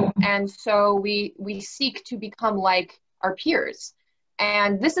 and so we seek to become like our peers.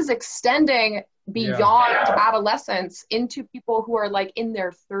 And this is extending beyond adolescence into people who are like in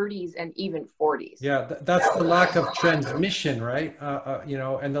their 30s and even 40s. Yeah, that's the lack of transmission, right? You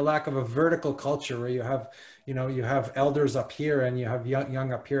know, and the lack of a vertical culture where you have, you know, you have elders up here and you have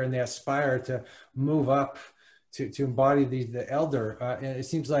young up here, and they aspire to move up to embody the elder. And it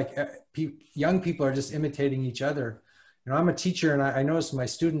seems like young people are just imitating each other. You know, I'm a teacher, and I notice my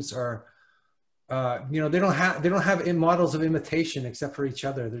students are, you know, they don't have models of imitation except for each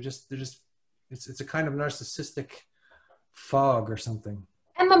other. They're just it's a kind of narcissistic fog or something.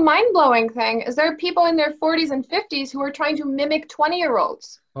 And the mind-blowing thing is there are people in their 40s and 50s who are trying to mimic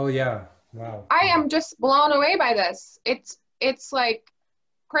 20-year-olds. Oh yeah, wow. I am just blown away by this. It's like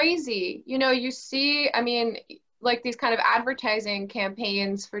crazy. You know, you see, I mean, like these kind of advertising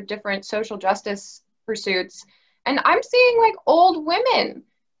campaigns for different social justice pursuits, and I'm seeing like old women,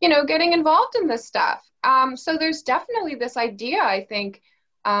 you know, getting involved in this stuff. So there's definitely this idea, I think,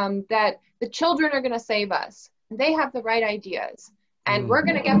 that the children are going to save us. They have the right ideas, and we're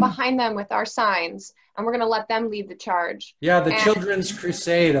going to get behind them with our signs, and we're going to let them lead the charge. Yeah, the children's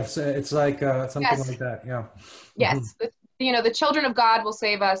crusade. It's like something like that. Yeah. Yes, you know, the children of God will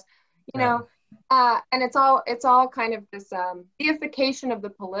save us. You know, and it's all kind of this deification of the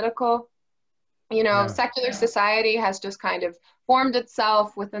political. You know, secular society has just kind of formed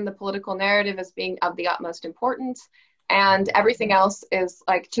itself within the political narrative as being of the utmost importance. And everything else is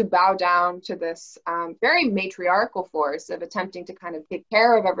like to bow down to this very matriarchal force of attempting to kind of take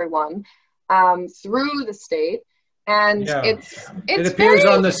care of everyone through the state. And it appears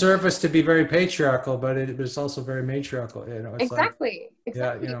on the surface to be very patriarchal, but it's also very matriarchal. You know, it's exactly.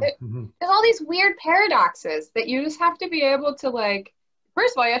 Yeah, you know, there's all these weird paradoxes that you just have to be able to, like,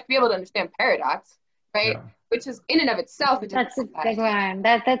 first of all, you have to be able to understand paradox, right? Yeah. Which is in and of itself. That's a big one.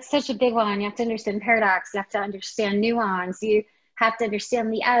 That's such a big one. You have to understand paradox. You have to understand nuance. You have to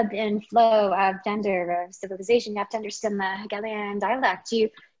understand the ebb and flow of gender, of civilization. You have to understand the Hegelian dialect. You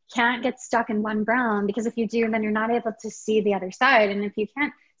can't get stuck in one realm, because if you do, then you're not able to see the other side. And if you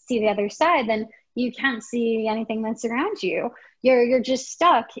can't see the other side, then you can't see anything that's around you. You're just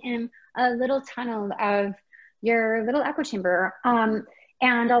stuck in a little tunnel of your little echo chamber.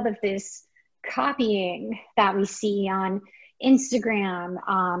 And all of this copying that we see on Instagram,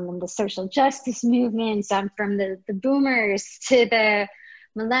 and the social justice movements, from the boomers to the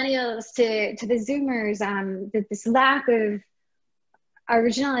millennials to the zoomers, this lack of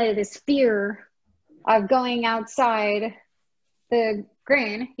originality, this fear of going outside the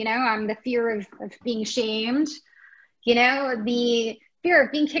grain, you know, the fear of being shamed, you know, the fear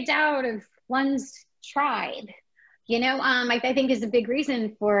of being kicked out of one's tribe, you know, I think is a big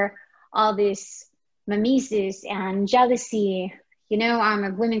reason for all this mimesis and jealousy, you know,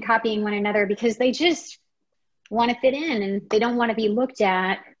 of women copying one another, because they just want to fit in and they don't want to be looked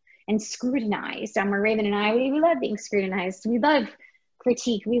at and scrutinized. Where Raven and I, we love being scrutinized. We love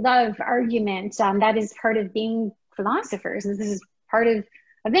critique. We love argument. That is part of being philosophers. And this is part of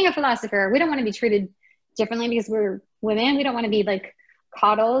being a philosopher. We don't want to be treated differently because we're women. We don't want to be like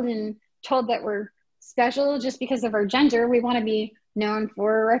coddled and told that we're special just because of our gender. We want to be known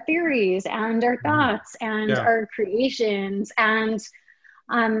for our theories and our thoughts and our creations, and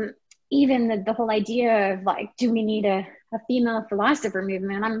even the whole idea of like, do we need a female philosopher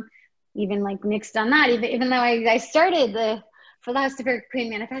movement? I'm even like mixed on that, even though I started the Philosopher Queen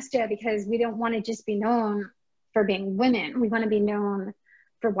manifesto, because we don't want to just be known for being women. We want to be known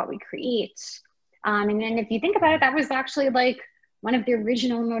for what we create. And then if you think about it, that was actually like one of the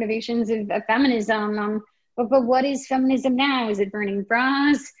original motivations of feminism. But what is feminism now? Is it burning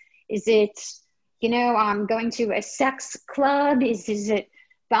bras? Is it, you know, going to a sex club? Is it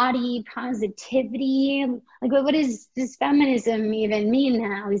body positivity? Like, what does feminism even mean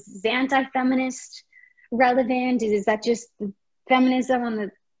now? Is anti-feminist relevant? Is that just feminism on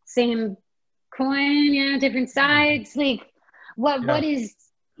the same coin, you know, different sides? Like, what is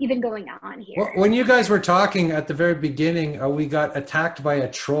even going on here. Well, when you guys were talking at the very beginning, we got attacked by a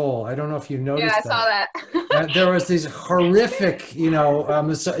troll. I don't know if you Yeah, noticed I saw that. there was these horrific,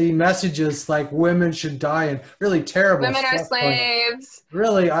 messages like women should die and really terrible Women are stuff. slaves.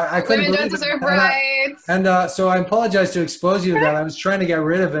 Really, I couldn't Women don't believe it. deserve rights. So I apologize to expose you to that. I was trying to get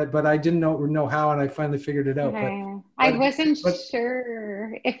rid of it, but I didn't know how, and I finally figured it out. Okay. I wasn't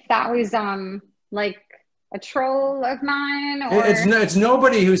sure if that was like a troll of mine, or it's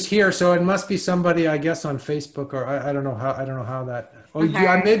nobody who's here, so it must be somebody, I guess, on Facebook, or I don't know how that. Oh, Okay.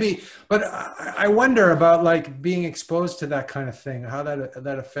 yeah, maybe. But I wonder about like being exposed to that kind of thing, how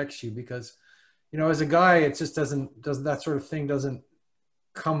that affects you, because as a guy, it just doesn't that sort of thing doesn't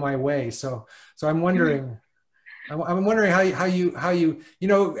come my way. So I'm wondering. I'm wondering how you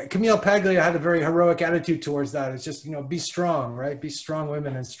Camille Paglia had a very heroic attitude towards that. It's just be strong, right? Be strong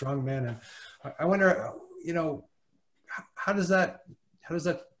women and strong men. And I wonder, how does that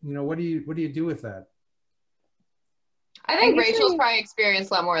what do you do with that? I think Rachel's probably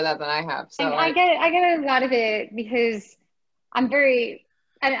experienced a lot more of that than I have. So I get a lot of it because I'm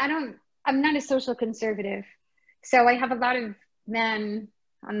not a social conservative. So I have a lot of men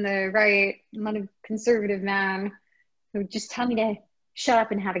on the right, a lot of conservative men who just tell me to shut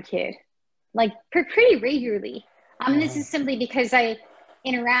up and have a kid, like pretty regularly. This is simply because I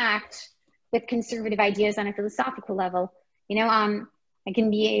interact with conservative ideas on a philosophical level. I can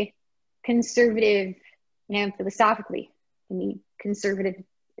be conservative, philosophically, I can be conservative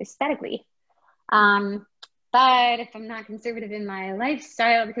aesthetically. But if I'm not conservative in my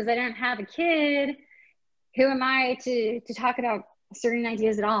lifestyle because I don't have a kid, who am I to talk about certain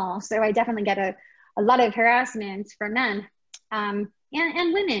ideas at all? So I definitely get a lot of harassment from men and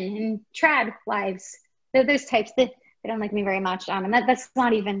women and trad wives. Those types, they don't like me very much. And that's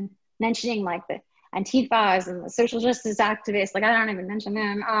not even mentioning like the Antifas and the social justice activists. Like I don't even mention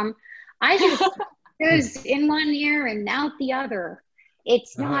them. I just goes in one ear and out the other.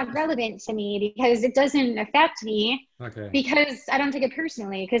 It's not relevant to me because it doesn't affect me. Okay. Because I don't take it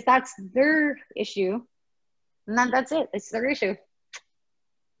personally because that's their issue. And that's it. It's their issue.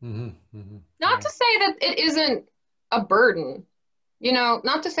 Mm-hmm, mm-hmm. Not to say that it isn't a burden,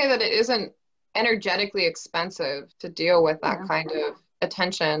 not to say that it isn't energetically expensive to deal with that kind of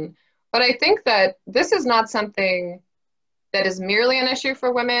attention. But I think that this is not something that is merely an issue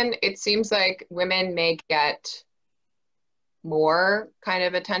for women. It seems like women may get more kind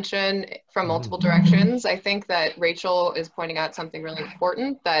of attention from multiple directions. I think that Rachel is pointing out something really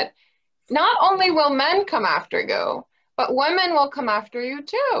important, that not only will men come after you, but women will come after you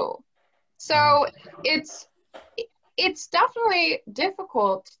too. So it's definitely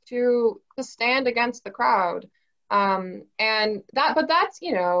difficult to stand against the crowd. But that's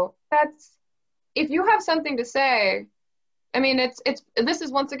if you have something to say, I mean, this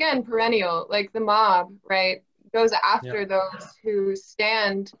is once again perennial, like the mob, right, goes after those who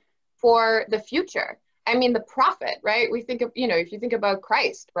stand for the future. I mean, the prophet, right? We think of, if you think about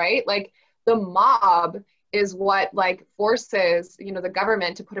Christ, right? Like the mob is what like forces, the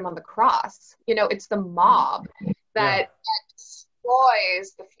government to put him on the cross. It's the mob that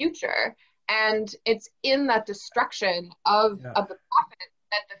destroys the future. And it's in that destruction of the prophet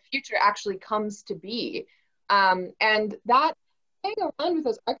that the future actually comes to be. And that playing around with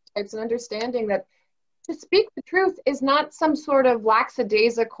those archetypes and understanding that to speak the truth is not some sort of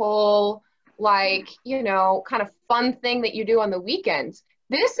lackadaisical, like, kind of fun thing that you do on the weekends.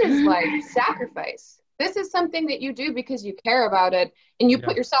 This is like sacrifice. This is something that you do because you care about it and you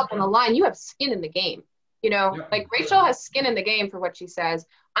put yourself on the line. You have skin in the game. Like Rachel has skin in the game for what she says.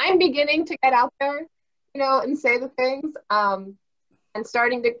 I'm beginning to get out there, and say the things, and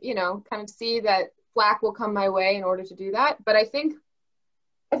starting to, kind of see that flack will come my way in order to do that. But I think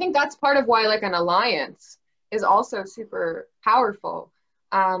that's part of why like an alliance is also super powerful.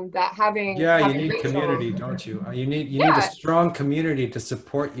 That having you need Rachel, community, don't you? You need a strong community to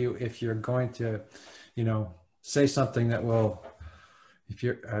support you if you're going to, say something that will, if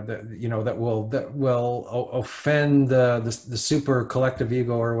you're that will offend the super collective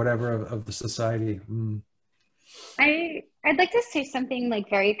ego or whatever of the society. I'd like to say something like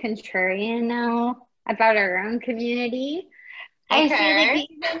very contrarian now about our own community. I feel like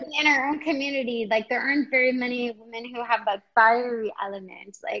even in our own community, like there aren't very many women who have that fiery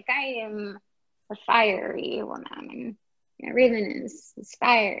element. Like I am a fiery woman, and Raven is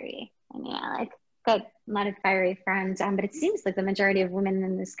fiery, and like got a lot of fiery friends. But it seems like the majority of women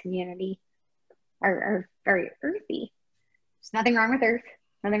in this community are very earthy. There's nothing wrong with Earth.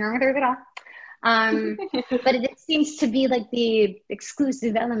 Nothing wrong with Earth at all. But it seems to be like the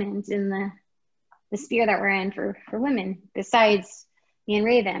exclusive element in the sphere that we're in for women, besides me and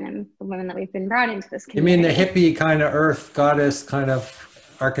Raven and the women that we've been brought into this You mean community. the hippie kind of earth goddess kind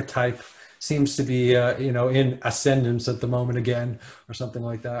of archetype seems to be, you know, in ascendance at the moment again, or something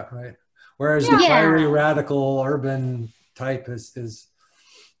like that, right? Whereas the fiery, radical, urban type is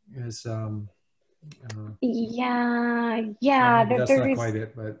yeah, maybe that's not quite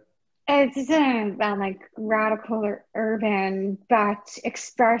it, but it's about like radical or urban, but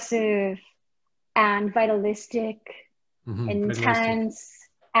expressive and vitalistic, intense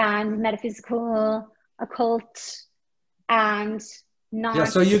and metaphysical, occult, and not. Yeah,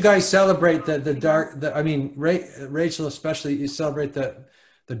 so you guys celebrate the dark. I mean, Rachel especially, you celebrate the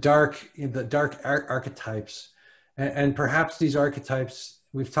dark archetypes, and perhaps these archetypes.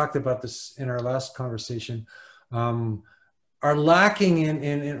 We've talked about this in our last conversation. Are lacking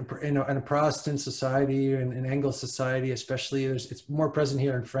in a Protestant society and in Anglo society, especially. It's more present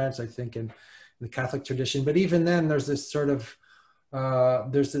here in France, I think, in the Catholic tradition. But even then, there's this sort of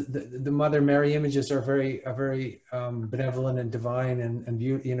there's the Mother Mary images are very benevolent and divine and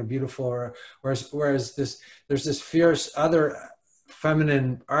beautiful. Whereas there's this fierce other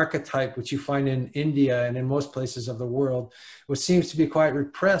feminine archetype which you find in India and in most places of the world, which seems to be quite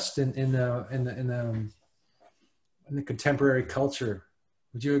repressed in the contemporary culture.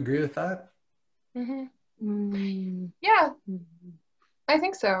 Would you agree with that? Yeah, I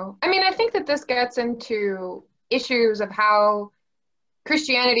think so. I mean, I think that this gets into issues of how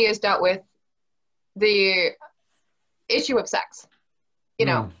Christianity has dealt with the issue of sex, you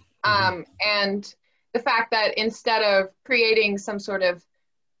know, and the fact that instead of creating some sort of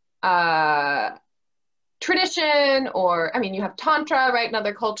tradition, or I mean, you have tantra, right, in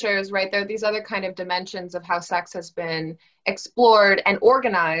other cultures, right? There are these other kind of dimensions of how sex has been explored and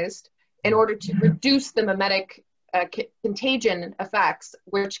organized in order to reduce the mimetic contagion effects,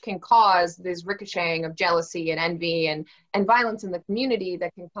 which can cause this ricocheting of jealousy and envy and violence in the community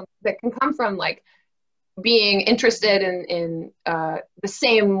that can come from like being interested in the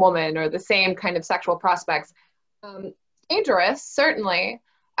same woman or the same kind of sexual prospects. Dangerous, certainly.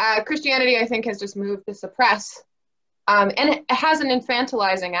 Christianity, I think, has just moved to suppress, and it has an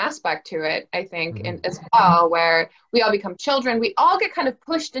infantilizing aspect to it, I think, as well, where we all become children. We all get kind of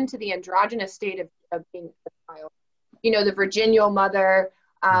pushed into the androgynous state of being a child. You know, the virginal mother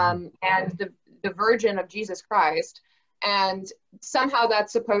and the virgin of Jesus Christ. And somehow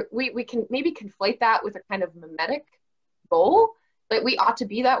that's we can maybe conflate that with a kind of mimetic goal, like we ought to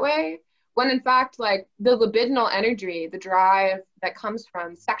be that way, when in fact, like the libidinal energy, the drive that comes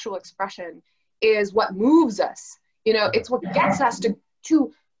from sexual expression is what moves us. You know, it's what gets us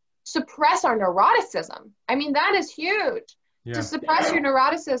to suppress our neuroticism. I mean, that is huge. To suppress your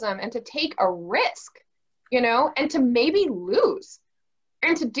neuroticism and to take a risk, you know, and to maybe lose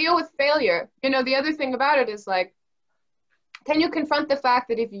and to deal with failure. You know, the other thing about it is like, can you confront the fact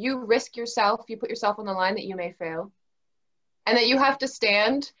that if you risk yourself, you put yourself on the line, that you may fail, and that you have to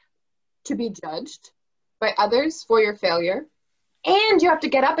stand to be judged by others for your failure, and you have to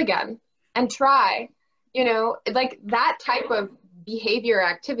get up again and try, you know, like that type of behavior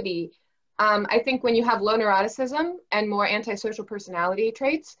activity. I think when you have low neuroticism and more antisocial personality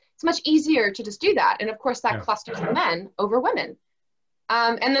traits, it's much easier to just do that. And of course that clusters men over women.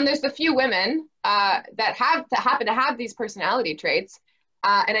 And then there's the few women that happen to have these personality traits.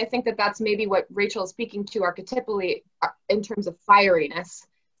 And I think that that's maybe what Rachel is speaking to archetypally in terms of fieriness,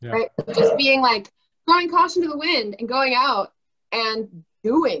 right? Just being like throwing caution to the wind and going out and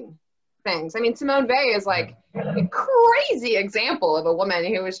doing things. I mean, Simone Weil is like a crazy example of a woman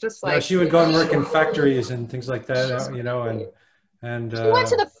who was just like, she would go and work in factories and things like that, you know, and she went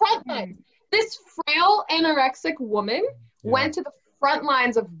to the front line. This frail anorexic woman went to the front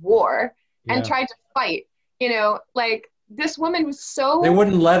lines of war and tried to fight, you know, like this woman was so... They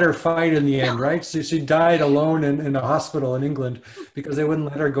wouldn't let her fight in the end, right? So she died alone in a hospital in England because they wouldn't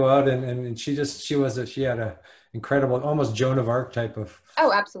let her go out, and she had a incredible, almost Joan of Arc type of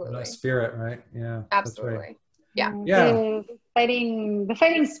spirit, right? Yeah, absolutely. That's right. Yeah. The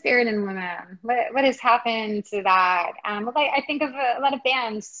fighting spirit in women. What has happened to that? Well, I think of a lot of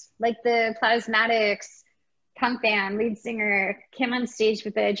bands like the Plasmatics punk band lead singer came on stage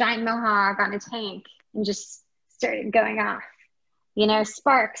with a giant mohawk on a tank and just started going off. You know,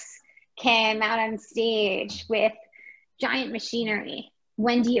 Sparks came out on stage with giant machinery.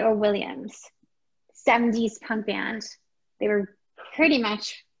 Wendy O. Williams, 70s punk band. They were pretty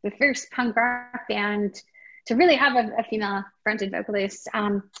much the first punk rock band to really have a female fronted vocalist.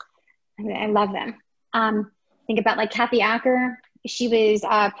 I love them. Think about like Kathy Acker. She was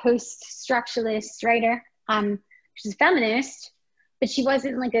a post-structuralist writer. She's a feminist, but she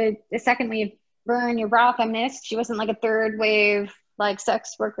wasn't like a second wave burn your bra feminist. She wasn't like a third wave like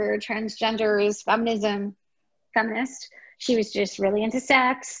sex worker, transgenders, feminism, feminist. She was just really into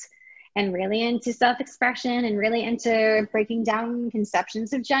sex and really into self-expression and really into breaking down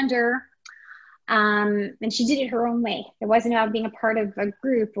conceptions of gender. And she did it her own way. It wasn't about being a part of a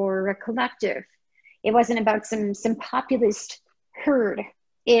group or a collective. It wasn't about some populist herd.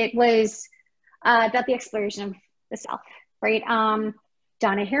 It was about the exploration of the self, right?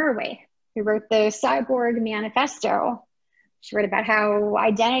 Donna Haraway, who wrote the Cyborg Manifesto, she wrote about how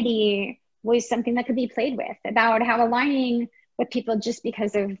identity was something that could be played with, about how aligning with people just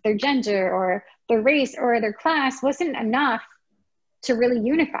because of their gender or their race or their class wasn't enough to really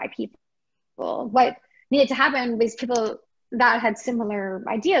unify people. What needed to happen was people that had similar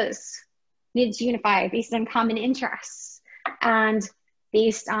ideas needed to unify based on common interests and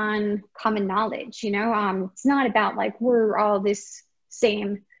based on common knowledge. You know, it's not about like we're all this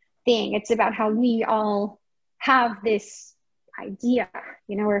same thing. It's about how we all have this idea.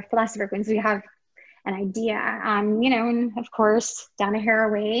 You know, we're Philosopher Queens. We have an idea. You know, and of course, Donna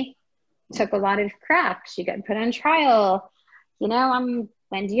Haraway took a lot of crap. She got put on trial. You know,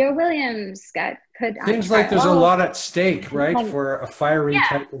 Wendy O. Williams got put on trial. Seems like there's a lot at stake, right, for a fiery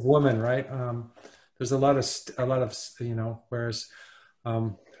type of woman, right? There's a lot of you know. Whereas,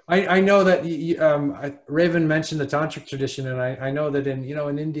 I know that Raven mentioned the tantric tradition, and I know that in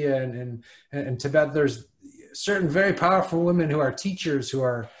India and Tibet, there's certain very powerful women who are teachers who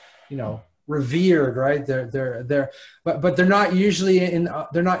are, you know, revered, right? But they're not usually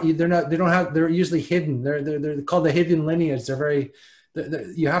they're usually hidden. They're called the hidden lineage. They're very,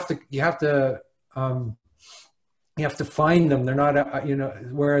 you have to find them. They're not, you know,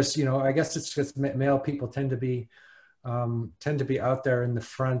 whereas, you know, I guess it's just male people tend to be out there in the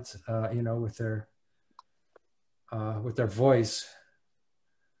front, you know, with their voice.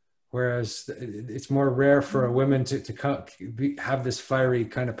 Whereas it's more rare for a woman to have this fiery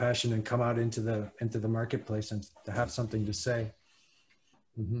kind of passion and come out into the marketplace and to have something to say.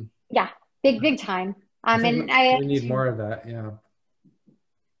 Mm-hmm. Yeah, big time. I we need more of that. Yeah.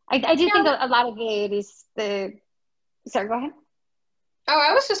 I do think a lot of it is sorry, go ahead. Oh,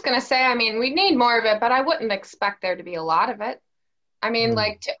 I was just going to say, I mean, we need more of it, but I wouldn't expect there to be a lot of it. I mean,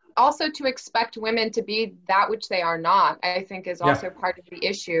 like, to expect women to be that which they are not, I think is also part of the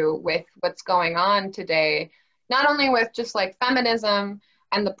issue with what's going on today. Not only with just like feminism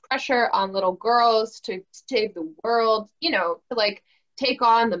and the pressure on little girls to save the world, you know, to like take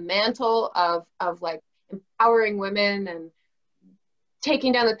on the mantle of like empowering women and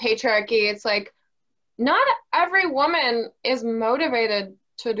taking down the patriarchy. It's like, not every woman is motivated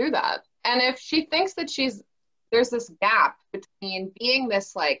to do that. And if she thinks that there's this gap between being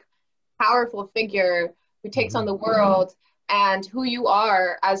this like powerful figure who takes on the world and who you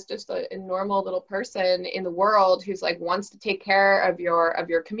are as just a normal little person in the world who's like wants to take care of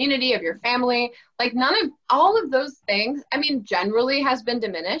your community, of your family, like all of those things, I mean, generally has been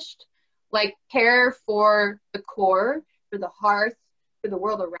diminished. Like care for the core, for the hearth, for the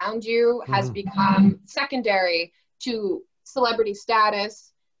world around you has become secondary to celebrity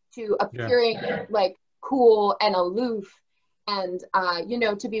status, to appearing like cool and aloof and you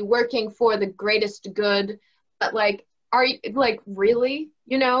know, to be working for the greatest good. But like, are you like, really,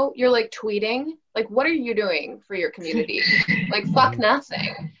 you know, you're like tweeting, like what are you doing for your community? Like fuck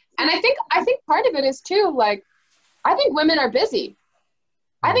nothing. And I think part of it is too, like, I think women are busy.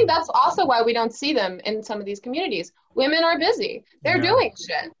 I think that's also why we don't see them in some of these communities. Women are busy. They're doing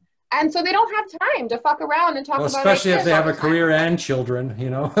shit. And so they don't have time to fuck around and talk about especially if they have a career and children,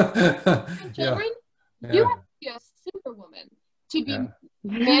 you know. Children, you have to be a superwoman to be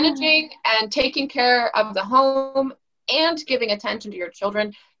managing and taking care of the home and giving attention to your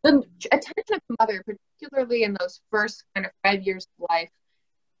children. The attention of the mother, particularly in those first kind of 5 years of life,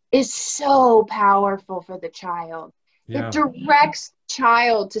 is so powerful for the child. It directs the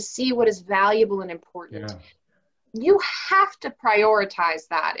child to see what is valuable and important. You have to prioritize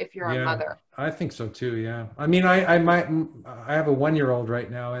that if you're a mother. I think so too. Yeah. I mean, I have a 1-year-old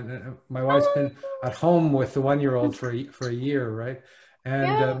right now, and my wife's been at home with the 1-year-old for a year, right?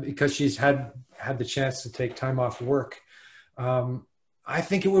 And because she's had the chance to take time off work, I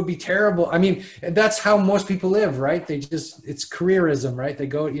think it would be terrible. I mean, that's how most people live, right? It's careerism, right? They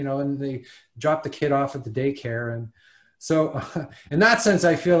go, you know, and they drop the kid off at the daycare. And so in that sense,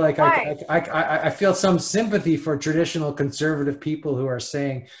 I feel like I feel some sympathy for traditional conservative people who are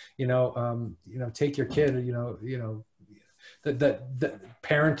saying, you know, take your kid, you know, that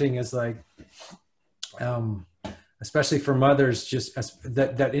parenting is like, especially for mothers, just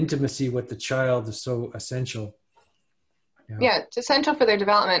that intimacy with the child is so essential. Yeah, it's essential for their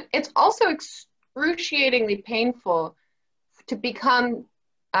development. It's also excruciatingly painful to become,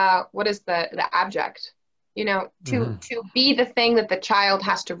 what is the abject? You know, to be the thing that the child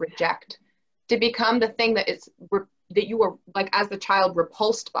has to reject, to become the thing that that you are, like, as the child,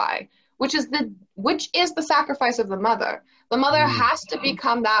 repulsed by, which is the sacrifice of the mother. The mother has to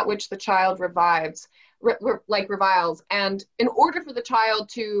become that which the child reviles. And in order for the child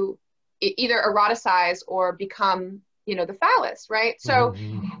to either eroticize or become, you know, the phallus, right? So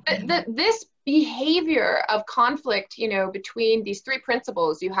this behavior of conflict, you know, between these three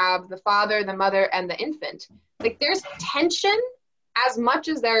principles, you have the father, the mother, and the infant. Like, there's tension as much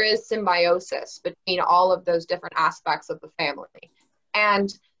as there is symbiosis between all of those different aspects of the family.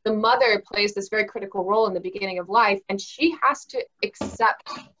 And the mother plays this very critical role in the beginning of life, and she has to accept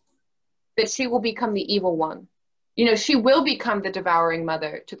that she will become the evil one. You know, she will become the devouring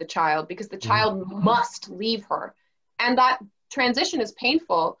mother to the child because the child must leave her. And that transition is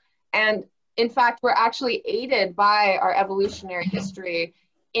painful. And in fact, we're actually aided by our evolutionary history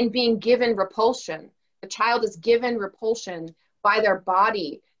in being given repulsion. The child is given repulsion by their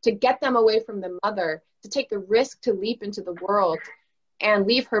body to get them away from the mother, to take the risk to leap into the world and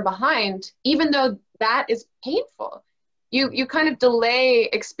leave her behind, even though that is painful. You kind of delay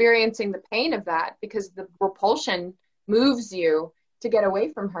experiencing the pain of that because the repulsion moves you to get away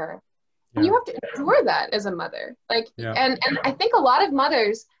from her. And you have to endure that as a mother. Like, and I think a lot of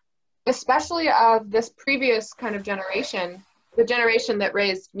mothers, especially of this previous kind of generation, the generation that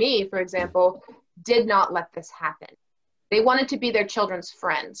raised me, for example, did not let this happen. They wanted to be their children's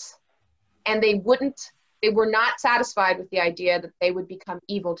friends. And they were not satisfied with the idea that they would become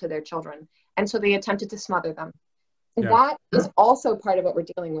evil to their children. And so they attempted to smother them. And that is also part of what we're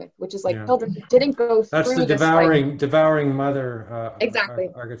dealing with, which is like children who didn't go through That's the devouring mother exactly.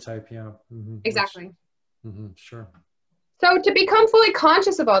 Archetype, Exactly. Sure. So to become fully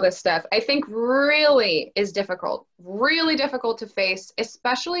conscious of all this stuff, I think really is difficult, really difficult to face,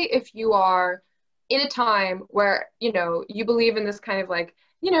 especially if you are in a time where, you know, you believe in this kind of like,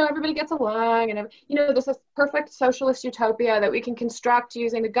 you know, everybody gets along and, you know, there's this perfect socialist utopia that we can construct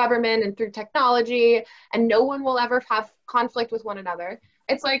using the government and through technology, and no one will ever have conflict with one another.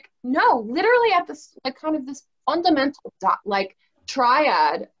 It's like, no, literally at this, like, kind of this fundamental, like,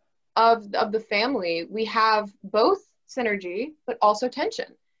 triad of the family, we have both synergy, but also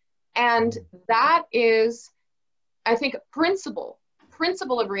tension. And that is, I think, a principle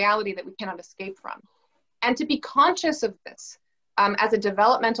of reality that we cannot escape from. And to be conscious of this, as a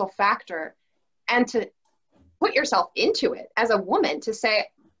developmental factor, and to put yourself into it as a woman, to say,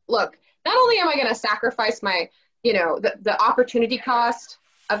 look, not only am I going to sacrifice my, you know, the opportunity cost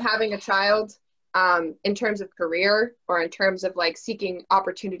of having a child in terms of career or in terms of like seeking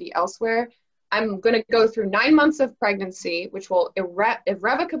opportunity elsewhere, I'm going to go through 9 months of pregnancy, which will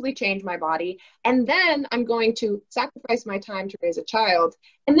irrevocably change my body. And then I'm going to sacrifice my time to raise a child.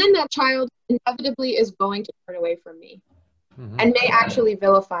 And then that child inevitably is going to turn away from me. And may actually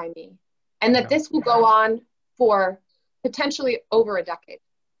vilify me. And that this will go on for potentially over a decade.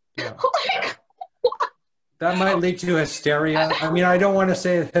 Like, that might lead to hysteria. I mean, I don't want to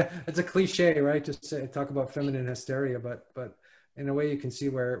say it's a cliche, right? To talk about feminine hysteria, but in a way you can see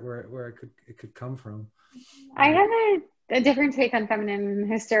where it could come from. I have a different take on feminine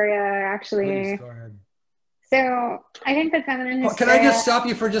hysteria, actually. Please, go ahead. So I think that feminine hysteria... Can I just stop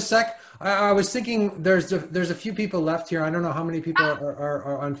you for just a sec? I was thinking there's a few people left here. I don't know how many people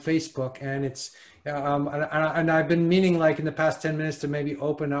are on Facebook, and it's and I've been meaning, like, in the past 10 minutes to maybe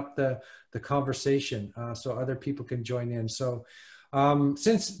open up the conversation so other people can join in. So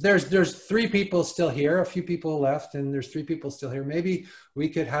since there's 3 people still here, a few people left, and there's 3 people still here, maybe we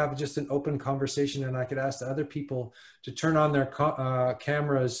could have just an open conversation, and I could ask the other people to turn on their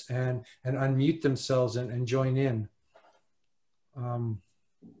cameras and unmute themselves and join in.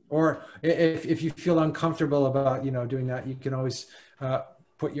 Or if you feel uncomfortable about, you know, doing that, you can always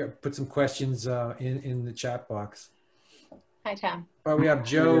put some questions in the chat box. Hi, Tom. But we have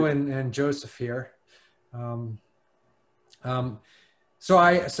Joe and Joseph here. So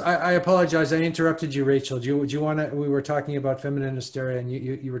I apologize. I interrupted you, Rachel. Do you want to? We were talking about feminine hysteria, and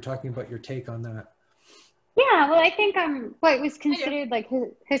you were talking about your take on that. Yeah, well, I think what was considered like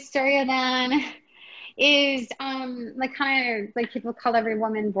hysteria then is like kind of like people call every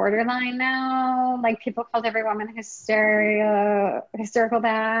woman borderline now. Like people called every woman hysterical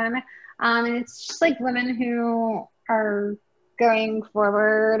then, and it's just like women who are going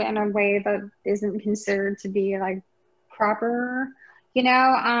forward in a way that isn't considered to be like proper. You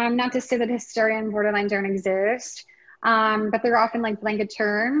know, not to say that hysteria and borderline don't exist, but they're often like blanket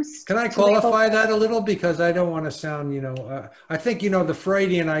terms. Can I qualify that a little? Because I don't want to sound, I think, the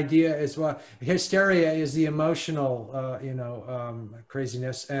Freudian idea is what hysteria is the emotional,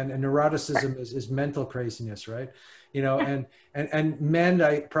 craziness, and neuroticism is mental craziness, right? And men,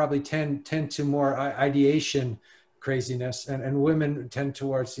 I probably tend to more ideation craziness, and women tend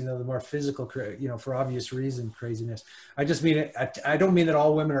towards, the more physical, for obvious reason, craziness. I just mean it. I don't mean that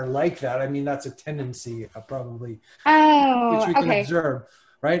all women are like that. I mean, that's a tendency, probably, which we can observe,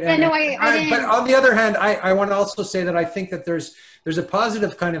 right? Yeah, no, I but on the other hand, I want to also say that I think that there's a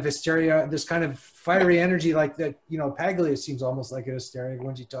positive kind of hysteria, this kind of fiery energy, like that. Paglia seems almost like a hysteria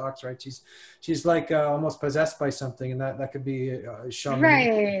when she talks, right? She's like almost possessed by something, and that could be shaman.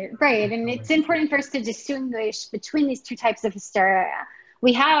 Right. And it's important for us to distinguish between these two types of hysteria.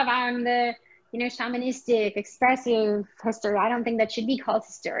 We have the shamanistic, expressive hysteria. I don't think that should be called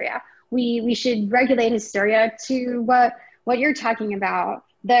hysteria. We should regulate hysteria to what you're talking about,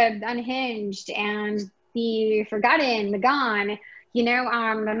 the unhinged and the forgotten, the gone.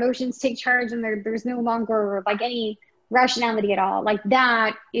 Emotions take charge, and there's no longer like any rationality at all. Like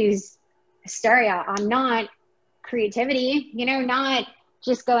that is hysteria. Not creativity. Not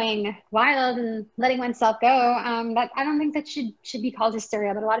just going wild and letting oneself go. That I don't think that should be called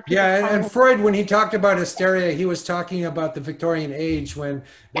hysteria, but a lot of people. Yeah, and Freud, when he talked about hysteria, he was talking about the Victorian age when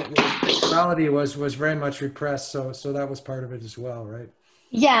sexuality was very much repressed. So that was part of it as well, right?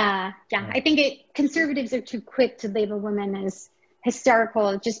 Yeah. I think conservatives are too quick to label women as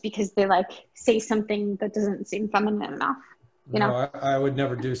hysterical just because they like say something that doesn't seem feminine enough. No, I would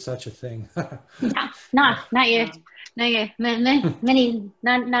never do such a thing. Yeah, not you. Not you. Many,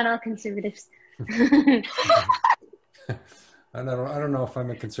 not all conservatives. I don't know if I'm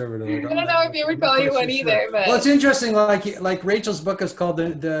a conservative. I don't know if you would call you one either. But well, it's interesting. Like Rachel's book is called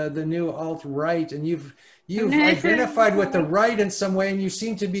the new alt-right, and you've identified with the right in some way, and you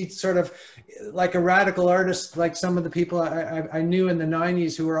seem to be sort of like a radical artist, like some of the people I knew in the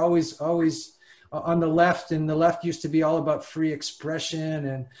 90s who were always on the left, and the left used to be all about free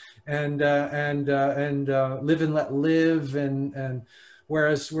expression and live and let live, and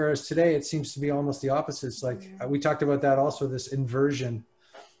whereas today it seems to be almost the opposite. It's like we talked about that also, this inversion.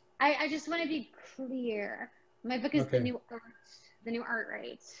 I just want to be clear. My book is the new art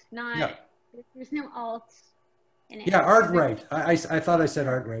right. There's no alt in it. Yeah, art right. I thought I said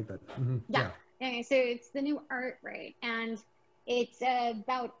art right, but yeah. Okay, so it's the new art right, and it's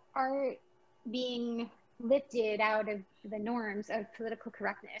about art being lifted out of the norms of political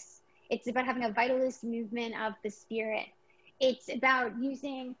correctness. It's about having a vitalist movement of the spirit. It's about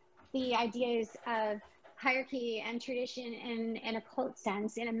using the ideas of hierarchy and tradition in a cult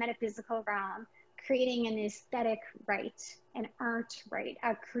sense, in a metaphysical realm, creating an aesthetic right, an art right,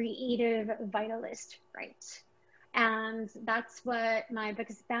 a creative vitalist right. And that's what my book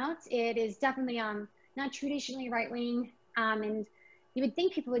is about. It is definitely not traditionally right-wing, and you would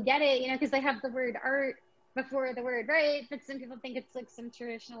think people would get it, because they have the word art before the word right, but some people think it's like some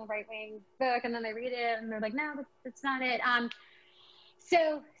traditional right-wing book, and then they read it and they're like, no, that's not it.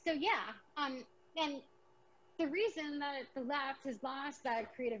 So yeah, and the reason that the left has lost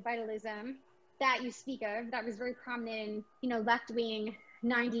that creative vitalism that you speak of, that was very prominent in, left-wing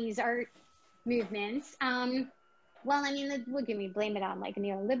 90s art movements. Well, I mean, what can we blame it on? Like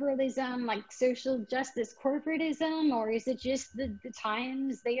neoliberalism, like social justice corporatism, or is it just the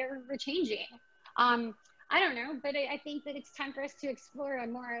times they are changing? I don't know, but I think that it's time for us to explore a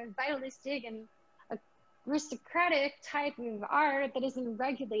more vitalistic and aristocratic type of art that isn't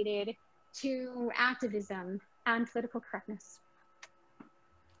regulated to activism and political correctness.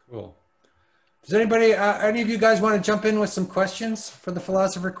 Cool. Does anybody, any of you guys want to jump in with some questions for the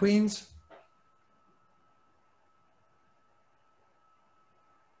Philosopher Queens?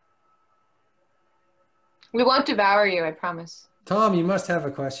 we won't devour you, I promise. Tom, you must have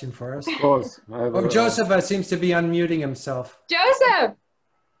a question for us. Of course. Joseph seems to be unmuting himself. Joseph!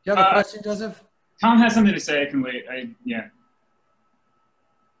 Do you have a question, Joseph? Tom has something to say. I can wait. Yeah.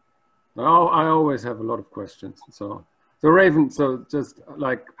 No, I always have a lot of questions. So Raven, so just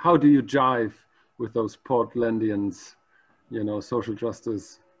like, how do you jive with those Portlandians, social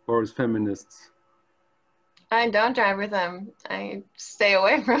justice or as feminists? I don't jive with them. I stay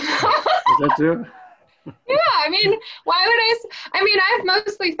away from them. Is that true? Yeah, I mean, why would I've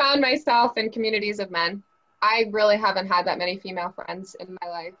mostly found myself in communities of men. I really haven't had that many female friends in my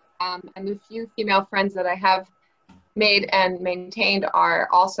life. And the few female friends that I have made and maintained are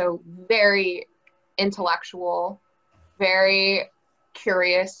also very intellectual, very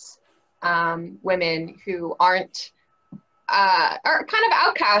curious women who are kind of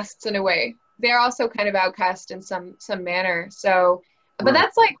outcasts in a way. they're also kind of outcast in some manner. So, but Right.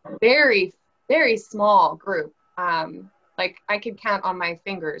 that's like very, very small group. Like I could count on my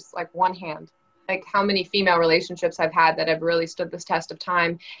fingers, like one hand, like how many female relationships I've had that have really stood this test of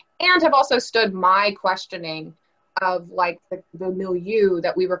time, and have also stood my questioning of like the milieu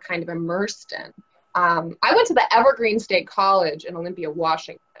that we were kind of immersed in. I went to the Evergreen State College in Olympia,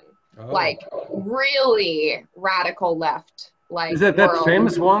 Washington, like really radical left. Like Is that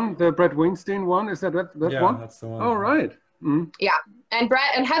famous one, the Brett Weinstein one? Is that one? Yeah, that's the one. Oh, right. Mm. Yeah, and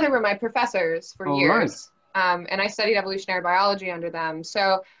Brett and Heather were my professors for years. Right. And I studied evolutionary biology under them.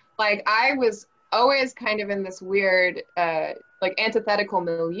 So like I was always kind of in this weird, like antithetical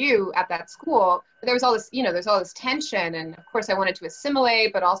milieu at that school. There was all this, you know, there's all this tension. And of course I wanted to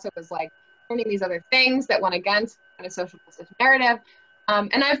assimilate, but also was like learning these other things that went against kind of social justice narrative.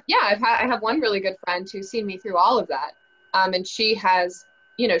 And I have one really good friend who's seen me through all of that. And she has,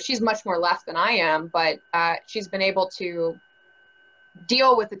 you know, she's much more left than I am, but she's been able to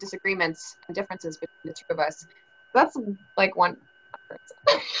deal with the disagreements and differences between the two of us. That's like one.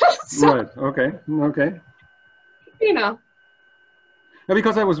 So, right. Okay. Okay. You know. Yeah,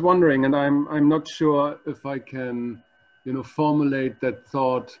 because I was wondering, and I'm not sure if I can, you know, formulate that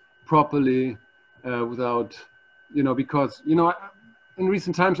thought properly without, you know, because, you know, in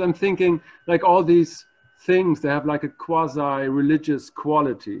recent times I'm thinking like all these things, they have like a quasi-religious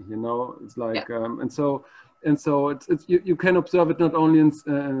quality, you know. It's like, yeah. And so it's you can observe it not only in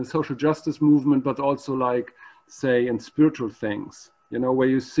the social justice movement, but also like, say, in spiritual things, you know, where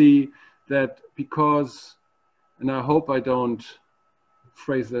you see that because, and I hope I don't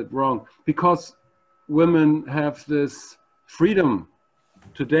phrase that wrong, because women have this freedom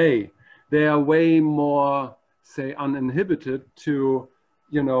today, they are way more, say, uninhibited to,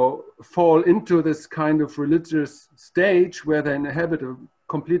 you know, fall into this kind of religious stage where they inhabit a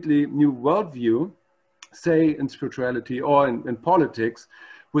completely new worldview, say in spirituality or in politics,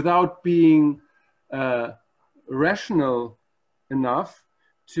 without being rational enough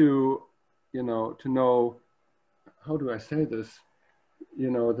to, you know, to know, how do I say this,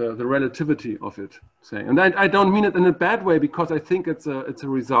 you know, the relativity of it, say. And I don't mean it in a bad way, because I think it's a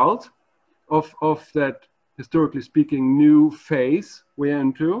result of that, historically speaking, new phase we're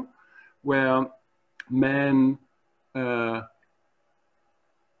into, where men,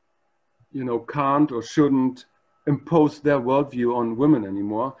 you know, can't or shouldn't impose their worldview on women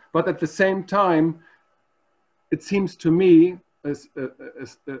anymore. But at the same time, it seems to me as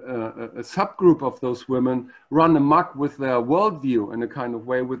a subgroup of those women run amok with their worldview in a kind of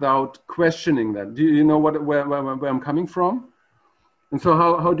way without questioning that. Do you know where I'm coming from? And so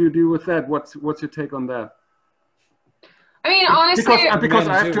how do you deal with that? What's your take on that? I mean, honestly,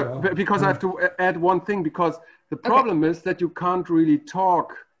 because I have to add one thing, because the problem is that you can't really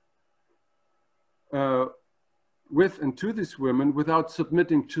talk with and to these women without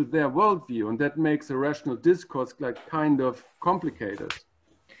submitting to their worldview, and that makes a rational discourse like kind of complicated.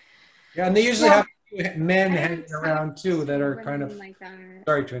 Yeah, and they usually have men hanging around too that are kind of like that.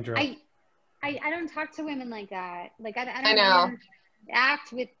 Sorry to interrupt. I don't talk to women like that. Like I I know.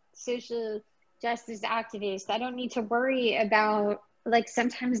 Act with social justice activists. I don't need to worry about, like,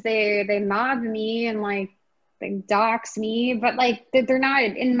 sometimes they mob me and like they dox me, but like they're not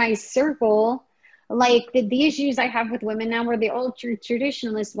in my circle. Like the issues I have with women now are the ultra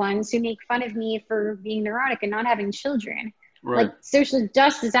traditionalist ones who make fun of me for being neurotic and not having children. Right. Like social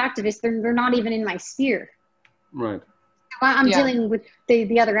justice activists, they're not even in my sphere. Right. I'm dealing with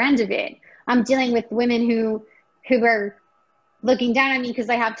the other end of it. I'm dealing with women who are looking down on me because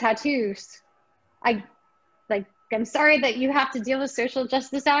I have tattoos. I'm sorry that you have to deal with social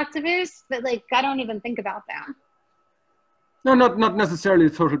justice activists, but like I don't even think about them. No, not necessarily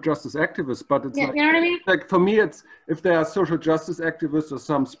social justice activists, but it's like, you know what I mean? Like for me, it's if there are social justice activists or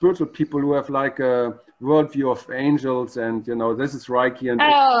some spiritual people who have like a worldview of angels and, you know, this is Reiki and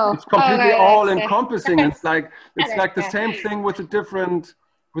it's completely all encompassing. It's like the same thing with a different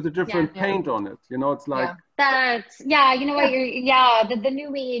paint on it. You know, it's like you know what? The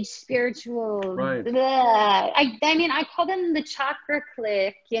new age spiritual. Right. I mean, I call them the chakra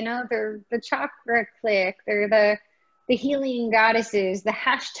clique. You know, they're the chakra clique. They're the healing goddesses, the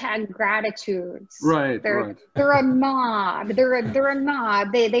hashtag gratitudes. Right. They're a mob. They're a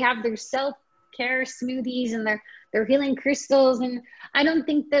mob. They have their self-care smoothies and their healing crystals, and I don't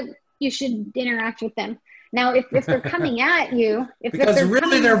think that you should interact with them. Now, if they're coming at you,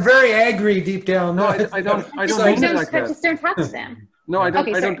 they're very angry deep down. No, I don't mean it like that. Just don't touch them. No, I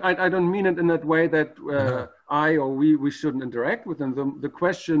don't mean it in that way that I or we shouldn't interact with them. The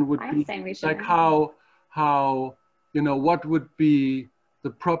question would be like how, you know, what would be the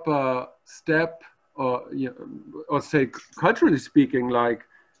proper step, or or say culturally speaking, like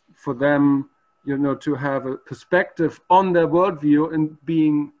for them, to have a perspective on their worldview and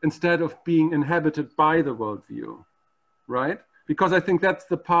instead of being inhabited by the worldview, right? Because I think that's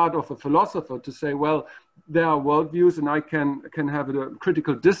the part of a philosopher, to say, well, there are worldviews and I can have a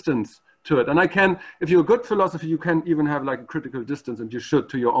critical distance to it. And if you're a good philosopher, you can even have like a critical distance, and you should,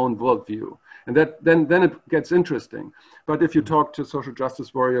 to your own worldview. And that then it gets interesting. But if you talk to social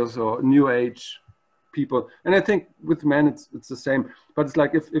justice warriors or New Age people, and I think with men it's the same, but it's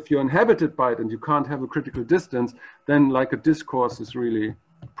like if you're inhabited by it and you can't have a critical distance, then like a discourse is really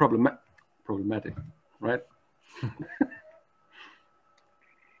problematic, right?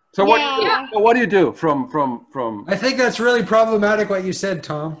 So what do you do from? I think that's really problematic what you said,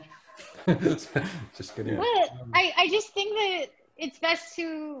 Tom. Just kidding. Well, I just think that it's best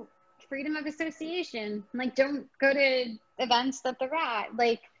to freedom of association. Like, don't go to events that they're at.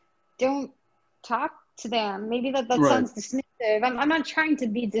 Like, don't talk to them. Maybe that right. Sounds dismissive. I'm not trying to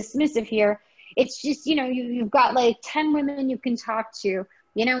be dismissive here. It's just, you've got like 10 women you can talk to,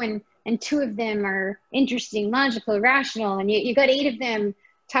 and 2 of them are interesting, logical, rational, and you got 8 of them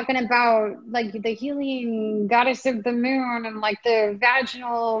talking about like the healing goddess of the moon and like the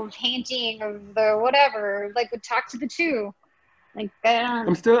vaginal painting of the whatever. Like, would talk to the 2. Like,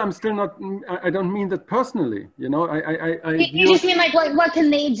 I'm still not. I don't mean that personally. You just mean like what can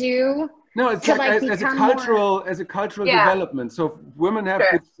they do? No, it's like as a cultural development. So women have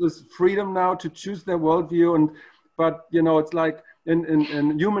this freedom now to choose their worldview, but it's like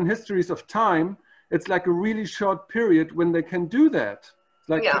in human histories of time, it's like a really short period when they can do that. It's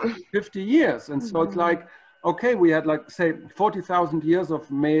like 50 years, and so it's like, okay, we had like say 40,000 years of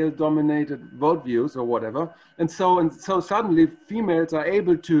male-dominated worldviews or whatever, and so suddenly females are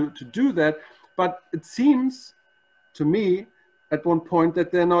able to do that. But it seems to me at one point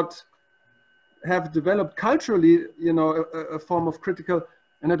that they're not have developed culturally, a form of critical,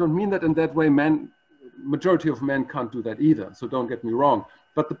 and I don't mean that in that way. Majority of men can't do that either. So don't get me wrong.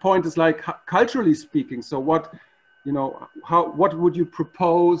 But the point is, like, culturally speaking. So what would you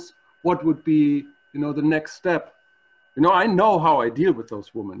propose? What would be, the next step? I know how I deal with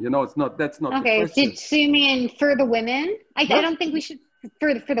those women. That's not okay. The question. So you mean for the women? I don't think we should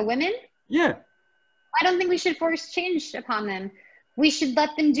for the women. Yeah. I don't think we should force change upon them. We should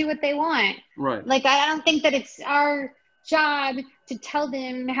let them do what they want. Right. Like, I don't think that it's our job to tell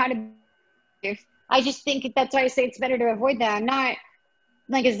them how to behave. I just think that's why I say it's better to avoid that. Not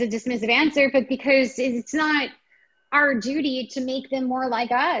like as a dismissive answer, but because it's not our duty to make them more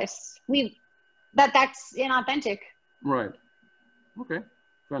like us. That's inauthentic. Right. Okay.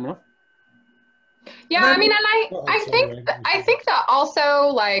 Fair enough. Yeah, I mean, and I think that also,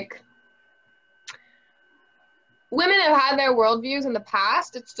 like, women have had their worldviews in the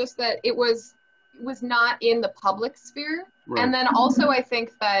past. It's just that it was not in the public sphere. Right. And then also I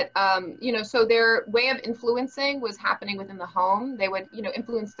think that, so their way of influencing was happening within the home. They would,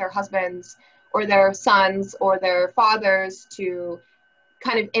 influence their husbands or their sons or their fathers to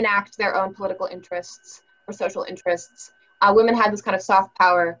kind of enact their own political interests or social interests. Women had this kind of soft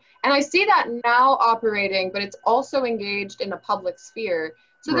power. And I see that now operating, but it's also engaged in the public sphere.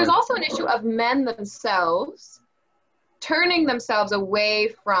 So there's also an issue of men themselves turning themselves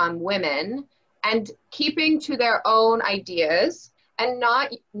away from women and keeping to their own ideas and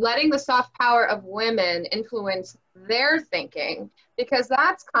not letting the soft power of women influence their thinking, because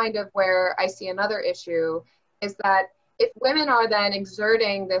that's kind of where I see another issue, is that if women are then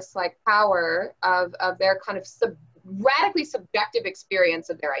exerting this like power of their kind of radically subjective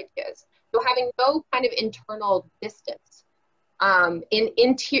experience of their ideas, so having no kind of internal distance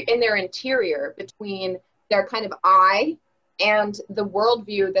in their interior between their kind of I and the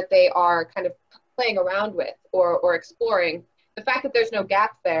worldview that they are kind of playing around with or exploring, the fact that there's no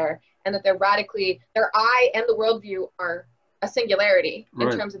gap there and that their I and the worldview are a singularity in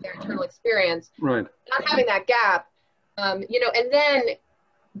terms of their internal experience, not having that gap, and then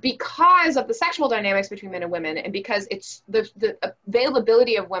because of the sexual dynamics between men and women, and because it's the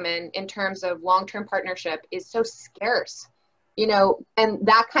availability of women in terms of long-term partnership is so scarce, and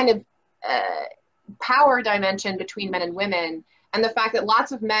that kind of power dimension between men and women, and the fact that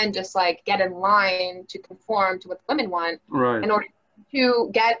lots of men just like get in line to conform to what women want in order to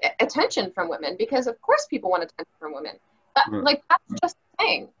get attention from women, because of course people want attention from women. Like, that's just the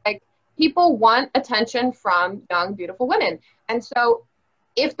thing. Like, people want attention from young, beautiful women. And so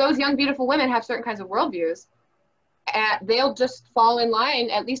if those young, beautiful women have certain kinds of worldviews, they'll just fall in line,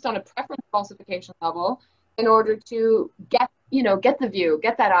 at least on a preference falsification level, in order to get the view,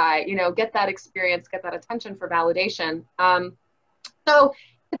 get that eye, get that experience, get that attention for validation. So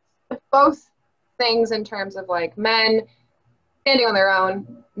with both things in terms of like men standing on their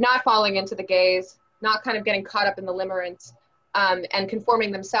own, not falling into the gaze, not kind of getting caught up in the limerence, and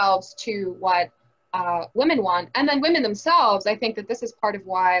conforming themselves to what women want. And then women themselves, I think that this is part of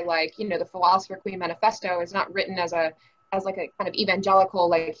why, like, you know, the Philosopher Queen manifesto is not written as like a kind of evangelical,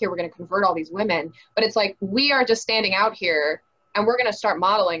 like, here, we're going to convert all these women, but it's like, we are just standing out here and we're going to start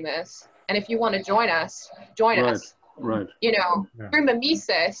modeling this. And if you want to join us, join us. Right. You know, through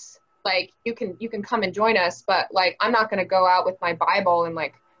mimesis, like, you can come and join us, but like, I'm not going to go out with my Bible and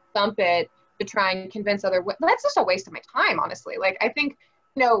like thump it to try and convince other women. That's just a waste of my time, honestly. Like, I think,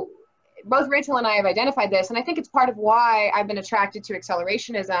 you know, both Rachel and I have identified this, and I think it's part of why I've been attracted to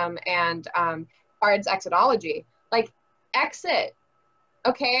accelerationism and Card's exitology. Like, exit,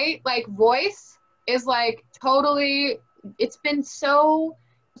 okay? Like, voice is like totally, it's been so,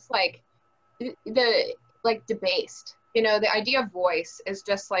 it's like, debased. You know, the idea of voice is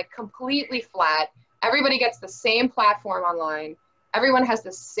just like completely flat. Everybody gets the same platform online. Everyone has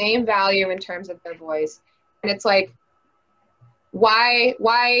the same value in terms of their voice. And it's like, why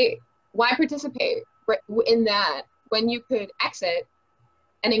participate in that when you could exit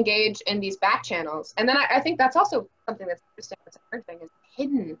and engage in these back channels? And then I think that's also something that's interesting, that's another thing, is the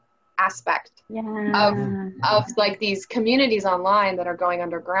hidden aspect of like these communities online that are going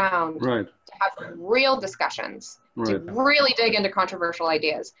underground, right, to have real discussions, to really dig into controversial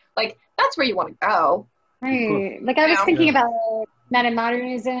ideas. Like, that's where you want to go. Right. Like, I was thinking about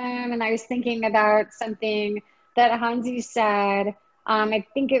metamodernism, and I was thinking about something that Hansi said, I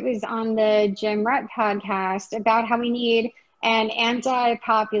think it was on the Jim Rett podcast, about how we need an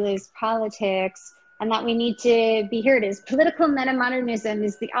anti-populist politics, and that we need to be, here it is, political metamodernism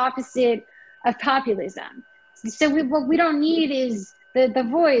is the opposite of populism. So what we don't need is the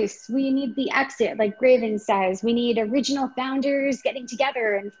voice, we need the exit, like Raven says. We need original founders getting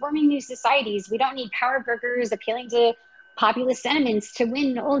together and forming new societies. We don't need power brokers appealing to populist sentiments to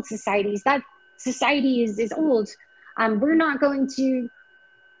win old societies. That society is old. We're not going to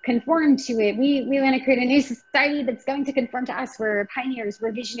conform to it. We want to create a new society that's going to conform to us. We're pioneers,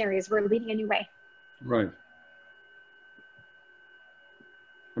 we're visionaries, we're leading a new way. Right.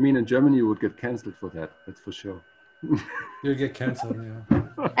 I mean, in Germany, you would get cancelled for that. That's for sure. You'd get cancelled, yeah.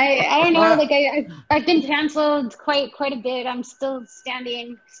 I don't know. Like, I've been cancelled quite a bit. I'm still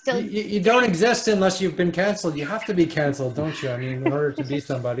standing. You don't exist unless you've been cancelled. You have to be cancelled, don't you? I mean, in order to be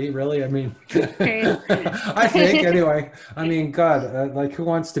somebody, really. I mean, I think anyway. I mean, God, like, who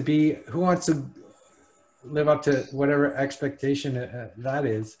wants to live up to whatever expectation that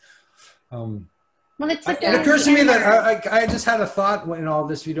is? Well, it's like it occurs to me that I just had a thought in all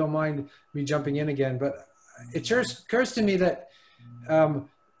this, if you don't mind me jumping in again, but it just occurs to me that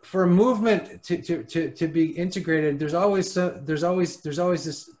for a movement to be integrated, there's always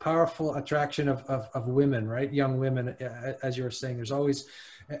this powerful attraction of women, right? Young women, as you were saying. There's always,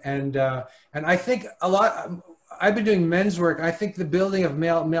 and I think a lot. I've been doing men's work. I think the building of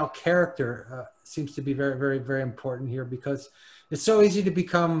male character seems to be very, very, very important here, because it's so easy to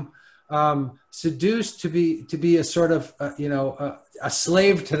become seduced to be a sort of a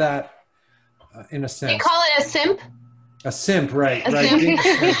slave to that, in a sense. They call it a simp. A simp, right? A right. simp. Being a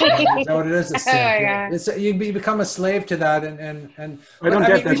simp. Is that what it is? A simp. Yeah. It's, you become a slave to that, and. I don't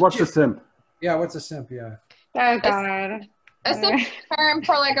get that. What's a simp? Yeah, what's a simp? Yeah. Oh God. A simp term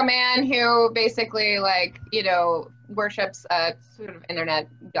for like a man who basically, like, worships a sort of internet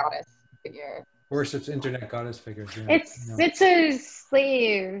goddess figure. Worships internet goddess figures. Yeah. It's a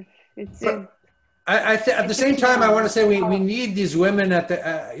slave. At the same time, I want to say we need these women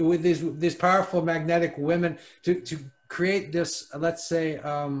with these powerful magnetic women to create this, let's say,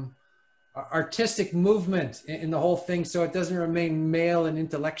 artistic movement in the whole thing, so it doesn't remain male and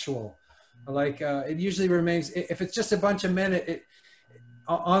intellectual. Like it usually remains. If it's just a bunch of men,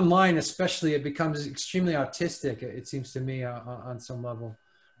 online especially, it becomes extremely autistic. It seems to me on some level,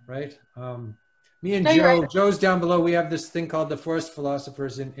 right? Me and Joe's down below. We have this thing called the Forest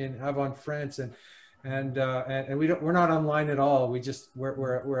Philosophers in Avon, France, and we're not online at all.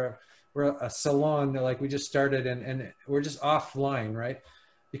 We're a salon, like we just started, and we're just offline, right?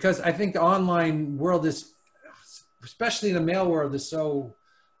 Because I think the online world is, especially the male world, is so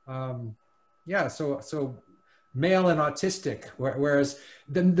so male and autistic. Whereas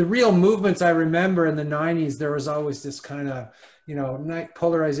the real movements I remember in the 90s, there was always this kind of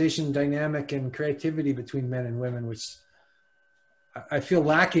polarization dynamic and creativity between men and women, which I feel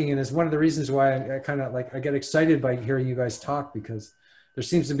lacking, and is one of the reasons why I kind of I get excited by hearing you guys talk, because there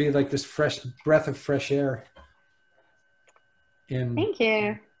seems to be like this fresh breath of fresh air. Thank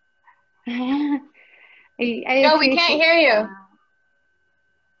you. No, we can't hear you.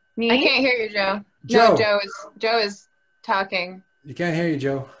 Me? I can't hear you, Joe. Joe. No, Joe is talking. You can't hear you,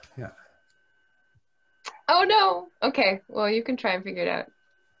 Joe. Yeah. Oh no. Okay. Well, you can try and figure it out.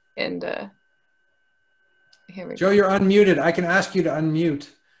 And here we Joe, go. you're unmuted. I can ask you to unmute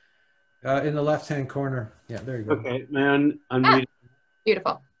in the left-hand corner. Yeah, there you go. Okay, man, unmute.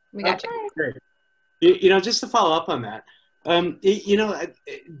 Beautiful. We got you. Great. Just to follow up on that,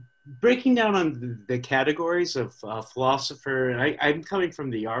 breaking down on the categories of philosopher, and I'm coming from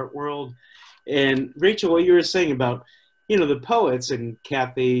the art world, and Rachel, what you were saying about, the poets and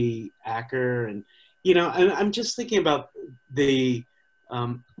Kathy Acker, and, I'm just thinking about the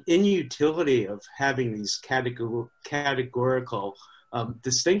inutility of having these categorical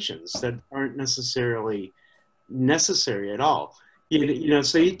distinctions that aren't necessarily necessary at all. So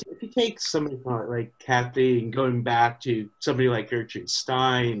if you take somebody like Kathy and going back to somebody like Gertrude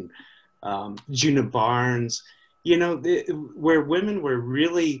Stein, Juna Barnes, where women were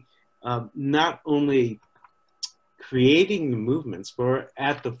really not only creating the movements, but were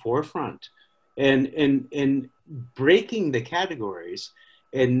at the forefront and breaking the categories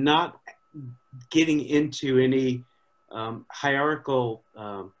and not getting into any hierarchical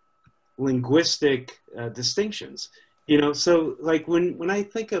linguistic distinctions. So like when I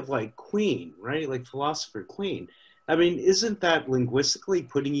think of like Queen, right, like Philosopher Queen, I mean, isn't that linguistically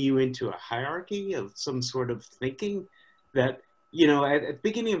putting you into a hierarchy of some sort of thinking that, at the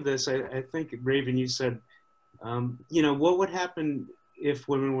beginning of this, I think, Raven, you said, what would happen if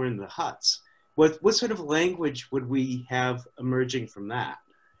women were in the huts? What sort of language would we have emerging from that?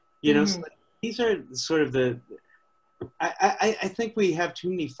 So these are sort of I think we have too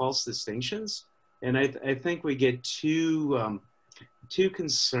many false distinctions. And I think we get too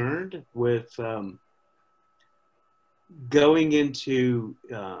concerned with going into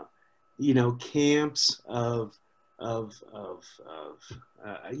camps of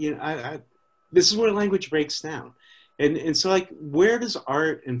this is where language breaks down, and so like where does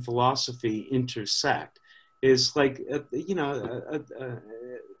art and philosophy intersect is like a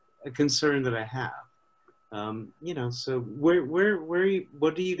concern that I have. So where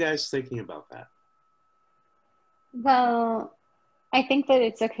what are you guys thinking about that? Well, I think that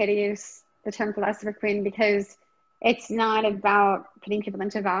it's okay to use the term philosopher queen because it's not about putting people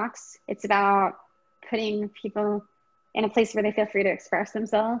into a box. It's about putting people in a place where they feel free to express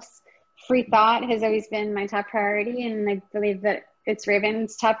themselves. Free thought has always been my top priority, and I believe that it's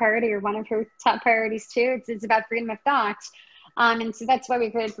Raven's top priority, or one of her top priorities too. It's about freedom of thought. And so that's why we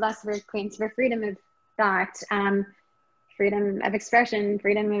created Philosopher Queens, for freedom of thought, freedom of expression,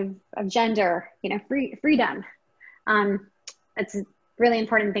 freedom of gender, freedom. That's a really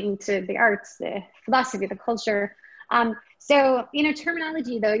important thing to the arts, the philosophy, the culture. So,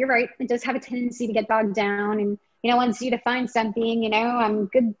 terminology, though, you're right. It does have a tendency to get bogged down. And, once you define something,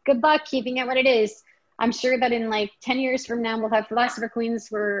 good luck keeping it what it is. I'm sure that in like 10 years from now, we'll have philosopher queens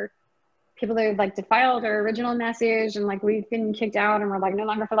where people that have like defiled our original message and like we've been kicked out and we're like no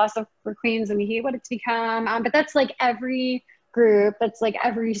longer philosopher queens and we hate what it's become. But that's like every group, that's like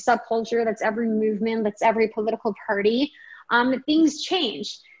every subculture, that's every movement, that's every political party. Things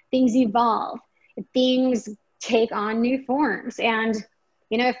change, things evolve, things take on new forms. And,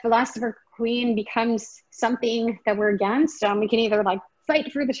 if philosopher queen becomes something that we're against, we can either like fight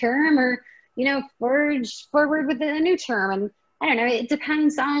for the term or, forge forward with a new term. And I don't know, it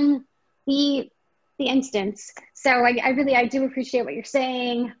depends on the instance. So I do appreciate what you're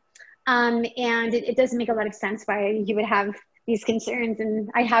saying. And it doesn't make a lot of sense why you would have these concerns, and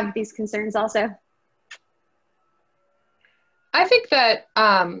I have these concerns also. I think that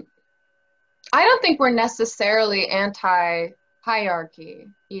I don't think we're necessarily anti-hierarchy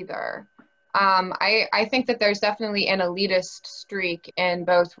either. I think that there's definitely an elitist streak in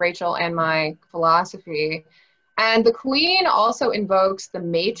both Rachel and my philosophy. And the queen also invokes the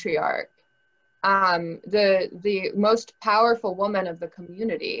matriarch, the most powerful woman of the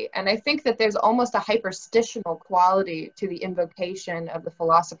community. And I think that there's almost a hyperstitional quality to the invocation of the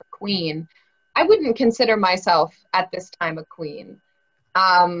philosopher queen. I wouldn't consider myself at this time a queen.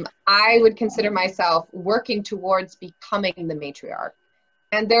 I would consider myself working towards becoming the matriarch.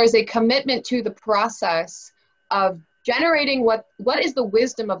 And there's a commitment to the process of generating what is the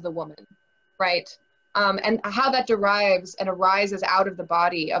wisdom of the woman, right? And how that derives and arises out of the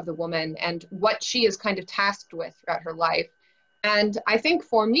body of the woman and what she is kind of tasked with throughout her life. And I think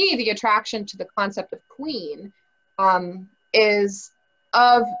for me, the attraction to the concept of queen is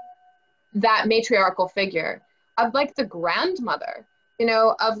of that matriarchal figure, of like the grandmother,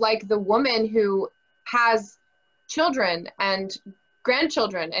 of like the woman who has children and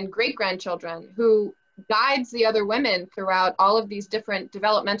grandchildren and great-grandchildren who guides the other women throughout all of these different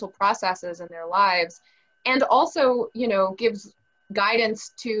developmental processes in their lives, and also, you know, gives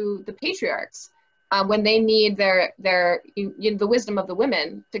guidance to the patriarchs when they need the wisdom of the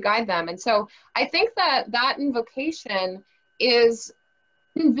women to guide them. And so I think that invocation is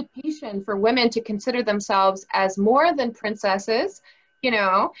an invitation for women to consider themselves as more than princesses, you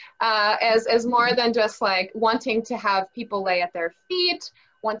know, as more than just like wanting to have people lay at their feet,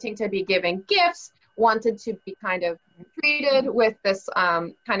 wanting to be given gifts, wanted to be kind of treated with this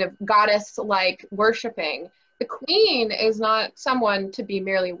kind of goddess-like worshiping. The queen is not someone to be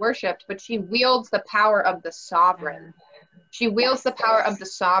merely worshipped, but she wields the power of the sovereign. She wields the power of the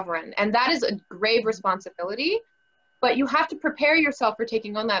sovereign, and that is a grave responsibility, but you have to prepare yourself for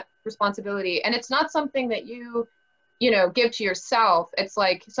taking on that responsibility. And it's not something that you know, give to yourself. It's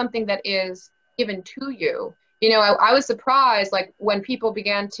like something that is given to you. You know, I was surprised, like, when people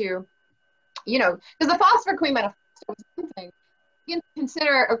began to, you know, because the Philosopher Queen manifesto was something you can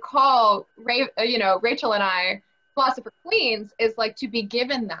consider or call, you know, Rachel and I, Philosopher Queens, is like to be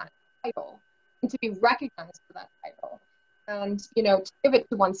given that title and to be recognized for that title. And, you know, to give it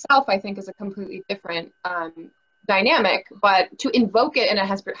to oneself, I think, is a completely different dynamic, but to invoke it in a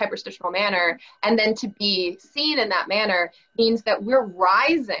hyperstitional manner and then to be seen in that manner means that we're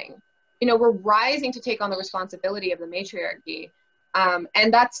rising. You know, we're rising to take on the responsibility of the matriarchy.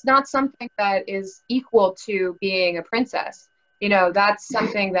 And that's not something that is equal to being a princess. You know, that's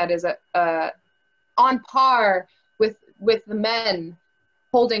something that is on par with the men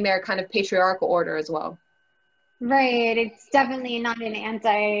holding their kind of patriarchal order as well. Right. It's definitely not an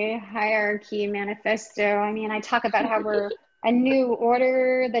anti-hierarchy manifesto. I mean, I talk about how we're a new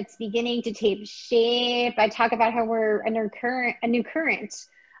order that's beginning to take shape. I talk about how we're a new current.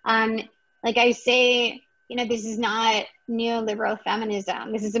 Like I say, you know, this is not neoliberal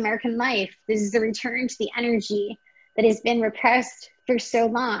feminism. This is American life. This is a return to the energy that has been repressed for so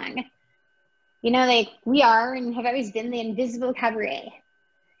long. You know, like, we are and have always been the invisible cabaret.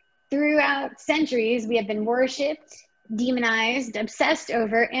 Throughout centuries, we have been worshipped, demonized, obsessed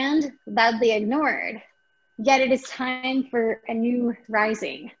over, and loudly ignored. Yet it is time for a new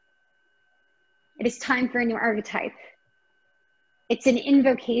rising. It is time for a new archetype. It's an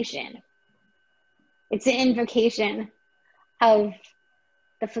invocation. It's an invocation of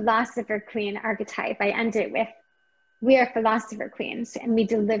the Philosopher Queen archetype. I end it with, we are Philosopher Queens, and we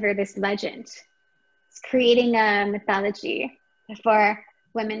deliver this legend. It's creating a mythology for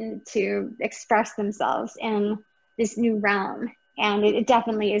women to express themselves in this new realm. And it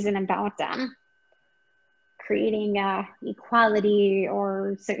definitely isn't about them creating equality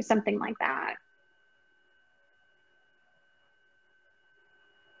or something like that.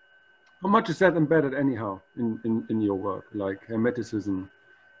 How much is that embedded anyhow in your work, like hermeticism,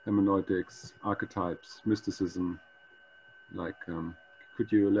 hermeneutics, archetypes, mysticism? Like,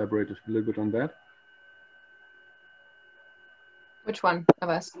 could you elaborate a little bit on that? Which one of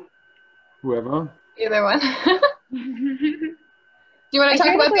us? Whoever. Either one. Do you want to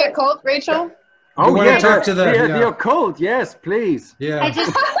talk about the occult, Rachel? Oh, yeah, talk to the occult. Yes, please. Yeah. I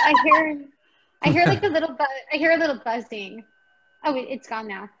hear like a little I hear a little buzzing. Oh, it's gone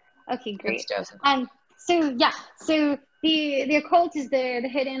now. Okay, great. So the occult is the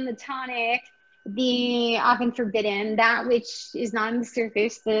hidden, the tonic, the often forbidden, that which is not on the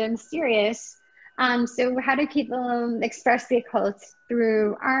surface, the mysterious. So how do people express the occult?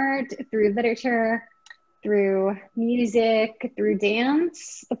 Through art, through literature, through music, through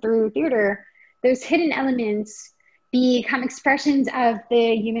dance, through theater. Those hidden elements become expressions of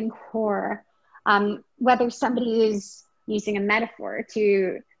the human core. Whether somebody is using a metaphor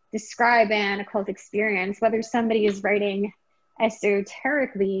to describe an occult experience, whether somebody is writing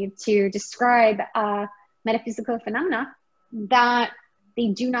esoterically to describe metaphysical phenomena that they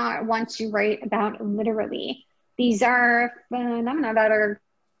do not want to write about literally. These are phenomena that are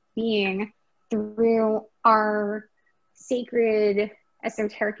being through our sacred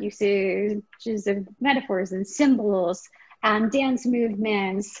esoteric usages of metaphors and symbols and dance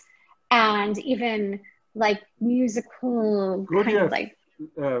movements and even like musical kind of like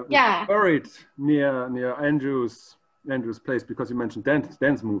buried near Andrew's place, because you mentioned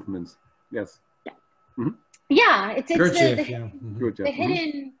dance movements. Yes. Yeah. Mm-hmm. Yeah, it's the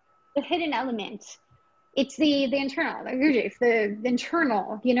hidden element. It's the internal, the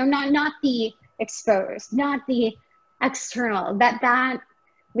internal, you know, not the exposed, not the external, that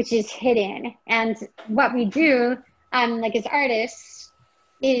which is hidden. And what we do, like as artists,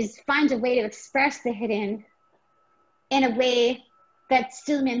 is find a way to express the hidden in a way that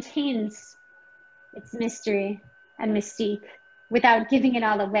still maintains its mystery and mystique without giving it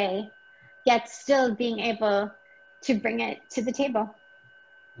all away. yet still being able to bring it to the table.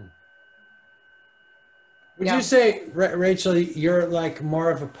 Would you say, Rachel, you're like more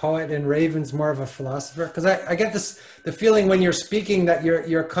of a poet and Raven's more of a philosopher? Because I get the feeling when you're speaking that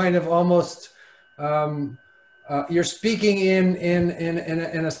you're kind of almost you're speaking in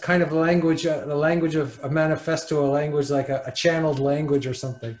a kind of language, a language of a manifesto, a language like a channeled language or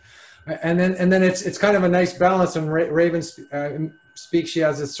something, and then it's kind of a nice balance. When Raven speaks, she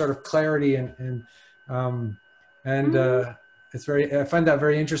has this sort of clarity it's very, I find that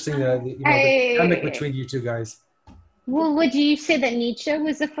very interesting, the dynamic between you two guys. Well, would you say that Nietzsche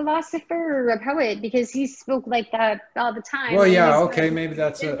was a philosopher or a poet? Because he spoke like that all the time. Well, yeah, okay, maybe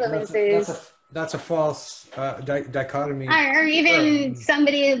that's a false dichotomy. Or even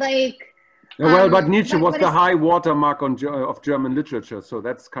somebody like... well, but Nietzsche was the high watermark of German literature, so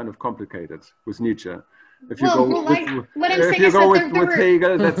that's kind of complicated with Nietzsche. If you go with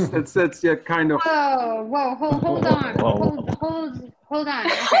Hegel, that's yeah, kind of. Whoa! Hold on.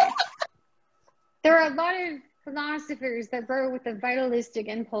 Okay. There are a lot of philosophers that wrote with a vitalistic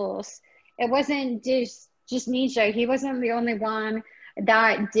impulse. It wasn't just Nietzsche. He wasn't the only one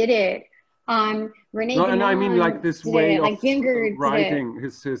that did it. Rene and I mean like this way of writing.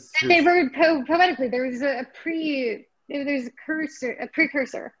 They wrote poetically. There was a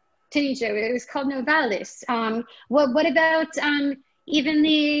precursor to Nietzsche. It was called Novalis. What about even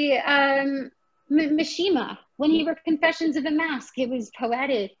the Mishima? When he wrote Confessions of a Mask, it was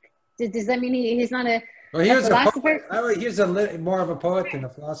poetic. Does that mean he's not a philosopher? He's more of a poet than a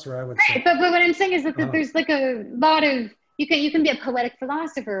philosopher, I would say. But what I'm saying is that there's like a lot of, you can be a poetic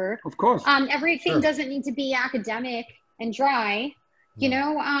philosopher. Of course. Everything doesn't need to be academic and dry, you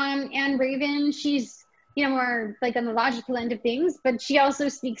know, and Raven, she's, you know, more like on the logical end of things, but she also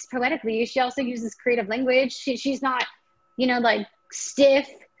speaks poetically. She also uses creative language. She's not, you know, like stiff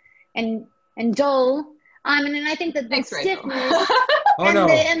and dull. And then I think that the stiffness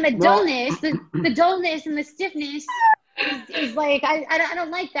and the dullness, the dullness and the stiffness is like, I don't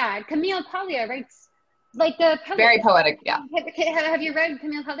like that. Camille Paglia writes like a poet. Very poetic, yeah. Have you read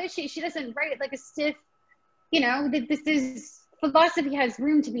Camille Paglia? She doesn't write like a stiff, you know, this is, philosophy has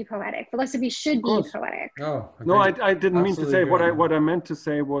room to be poetic. Philosophy should be poetic. No, I didn't mean to say. What I meant to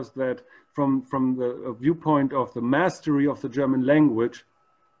say was that from the viewpoint of the mastery of the German language,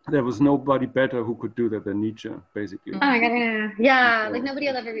 there was nobody better who could do that than Nietzsche, basically. Oh my God, yeah. Like nobody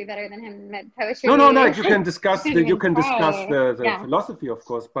will ever be better than him at poetry. No. You can discuss the philosophy, of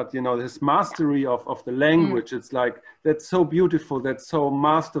course, but you know his mastery of the language. It's like that's so beautiful, that's so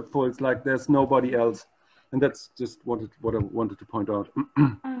masterful. It's like there's nobody else. And that's just what I wanted to point out.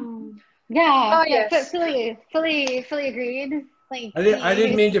 Fully agreed. Like I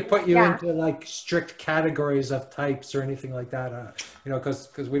didn't mean to put you into like strict categories of types or anything like that. You know,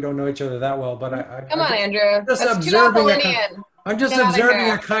 because we don't know each other that well. But Come on, Andrew. I'm just observing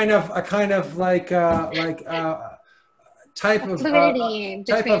a kind of like type of fluidity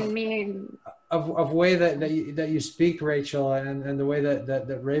between me of way that you speak, Rachel, and the way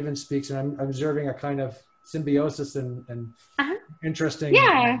that Raven speaks, and I'm observing a kind of symbiosis and interesting you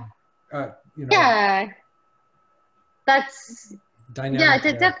know, that's dynamic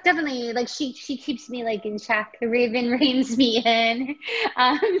definitely, like she keeps me like in check. The Raven reins me in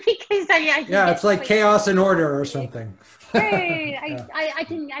because it's like chaos and order or something. Right. I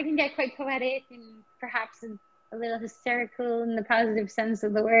can get quite poetic and perhaps a little hysterical in the positive sense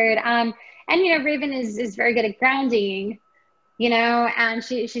of the word, and you know, Raven is very good at grounding, you know, and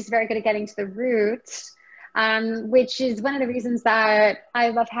she's very good at getting to the roots. Which is one of the reasons that I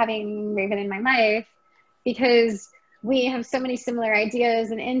love having Raven in my life, because we have so many similar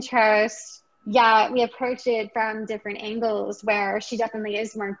ideas and interests, yet we approach it from different angles, where she definitely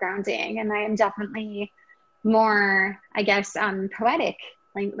is more grounding and I am definitely more, I guess, poetic,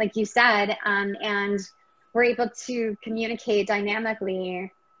 like you said, and we're able to communicate dynamically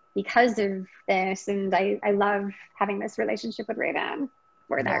because of this, and I love having this relationship with Raven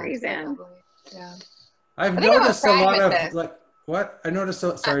for that reason. Yeah. I've noticed a lot of like what I noticed.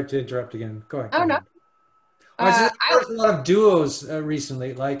 Sorry to interrupt again. Go ahead. Oh no. I've noticed a lot of duos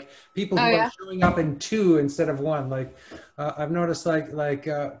recently, like people who are showing up in two instead of one. Like I've noticed like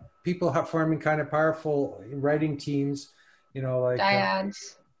people forming kind of powerful writing teams. You know, like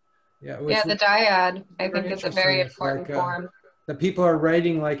dyads. The dyad I think is a very important form. That people are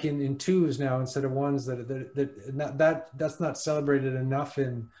writing like in twos now instead of ones. That's not celebrated enough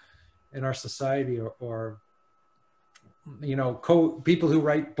in our society, or you know, people who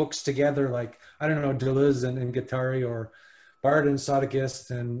write books together, like I don't know, Deleuze and Guattari, or Bard and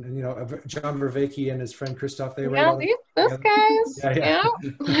Soticist, and you know, John Vervaeke and his friend Christoph. They write Yeah, all those guys. yeah.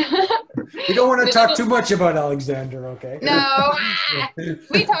 Yeah. We don't want to talk too much about Alexander, okay? No,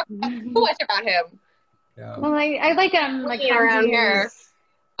 we talk too much about him. Yeah. Well, I like like around here.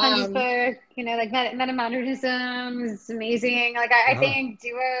 Hanji's book, you know, like metamodernism is amazing. Like I think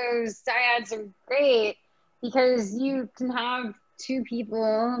duos, dyads are great because you can have two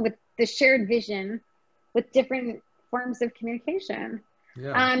people with the shared vision with different forms of communication.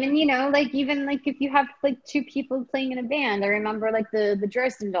 Yeah. And you know, like even like if you have like two people playing in a band, I remember like the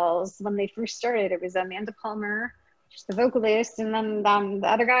Dresden Dolls when they first started. It was Amanda Palmer, just the vocalist, and then the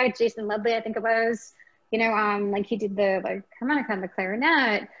other guy, Jason Ledley, I think it was. You know, like he did the like harmonica and the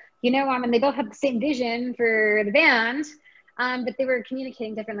clarinet. You know, and they both had the same vision for the band, but they were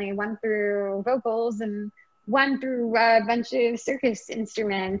communicating differently. One through vocals and one through a bunch of circus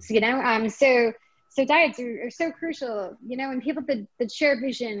instruments. You know, so dyads are so crucial. You know, and people that share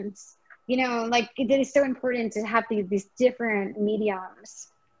visions. You know, like it is so important to have these different mediums.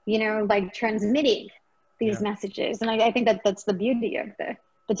 You know, like transmitting these messages, and I think that's the beauty of the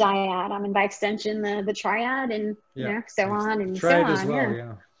dyad, and by extension the triad, and you know, so on and triad so on. As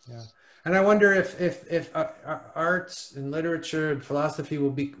well, yeah. And I wonder if arts and literature and philosophy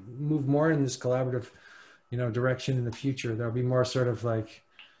will move more in this collaborative, you know, direction in the future. There'll be more sort of like,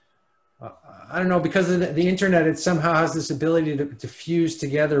 I don't know, because of the internet, it somehow has this ability to fuse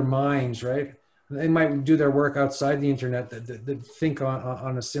together minds, right? They might do their work outside the internet that think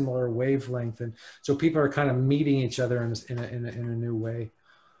on a similar wavelength, and so people are kind of meeting each other in a new way.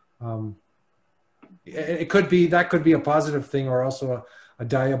 It could be a positive thing, or also a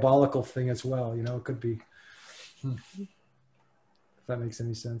diabolical thing as well. You know, it could be. If that makes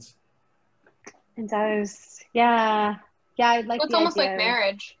any sense. It does. Yeah. I'd like. Well, it's almost like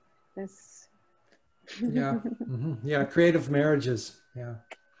marriage. This. Yeah. Yeah. Creative marriages. Yeah.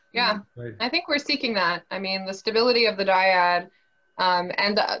 Yeah. Right. I think we're seeking that. I mean, the stability of the dyad,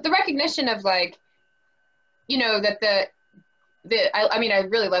 and the recognition of like, you know, that I mean, I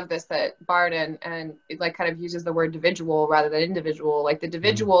really love this, that Bard and it like kind of uses the word individual rather than individual. Like the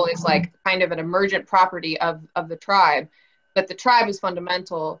individual is like kind of an emergent property of the tribe, but the tribe is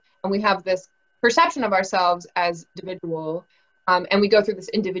fundamental, and we have this perception of ourselves as individual, and we go through this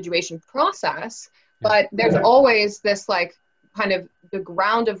individuation process, but there's always this like kind of the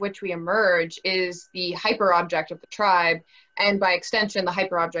ground of which we emerge is the hyper object of the tribe, and by extension the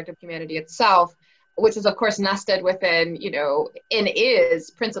hyper object of humanity itself, which is of course nested within, you know, and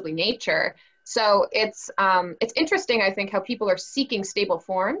is principally nature. So it's interesting, I think, how people are seeking stable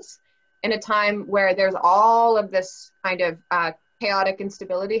forms in a time where there's all of this kind of chaotic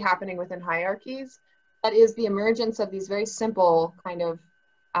instability happening within hierarchies. That is the emergence of these very simple kind of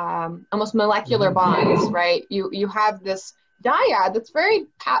almost molecular bonds, right? You have this dyad that's very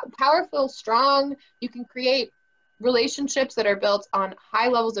powerful, strong. You can create relationships that are built on high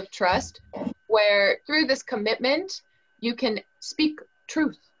levels of trust, where through this commitment, you can speak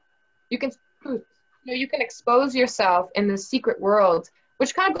truth. You can speak truth. You know, you can expose yourself in the secret world,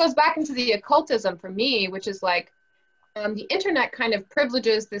 which kind of goes back into the occultism for me, which is like the internet kind of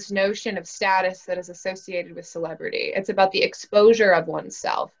privileges this notion of status that is associated with celebrity. It's about the exposure of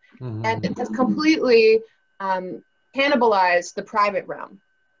oneself. And it has completely cannibalized the private realm.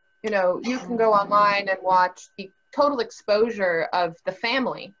 You know, you can go online and watch the total exposure of the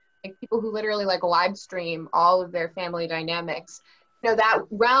family, like people who literally like live stream all of their family dynamics. You know, that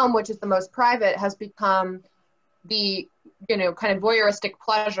realm, which is the most private, has become the, you know, kind of voyeuristic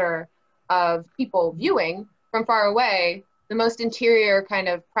pleasure of people viewing from far away the most interior kind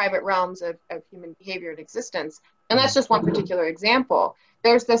of private realms of human behavior and existence. And that's just one particular example.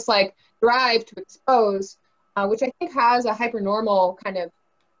 There's this like drive to expose, which I think has a hypernormal kind of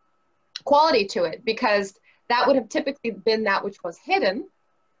quality to it, because that would have typically been that which was hidden.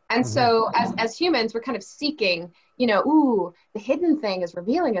 And so as humans, we're kind of seeking, you know, ooh, the hidden thing is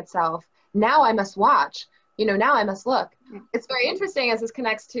revealing itself. Now I must watch, you know, now I must look. It's very interesting as this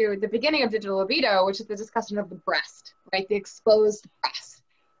connects to the beginning of digital libido, which is the discussion of the breast, right? The exposed breast.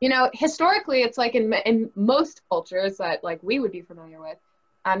 You know, historically, it's like in most cultures that like we would be familiar with,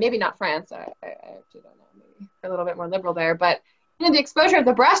 maybe not France, I actually don't know, maybe a little bit more liberal there, but you know, the exposure of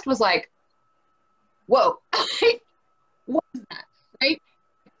the breast was like, whoa, what is that, right?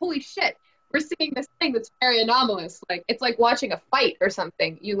 Holy shit, we're seeing this thing that's very anomalous. Like, it's like watching a fight or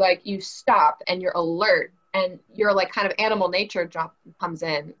something. You stop and you're alert, and you're like kind of animal nature comes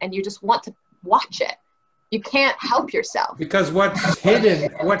in, and you just want to watch it. You can't help yourself. Because what's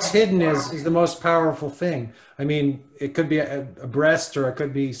hidden is the most powerful thing. I mean, it could be a breast, or it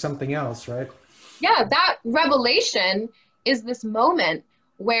could be something else, right? Yeah, that revelation is this moment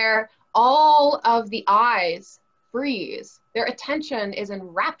where all of the eyes freeze. Their attention is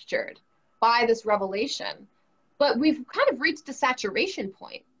enraptured by this revelation. But we've kind of reached a saturation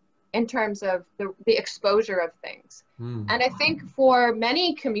point in terms of the exposure of things. And I think for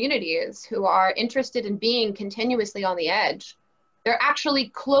many communities who are interested in being continuously on the edge, they're actually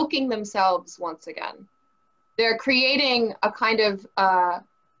cloaking themselves once again. They're creating a kind of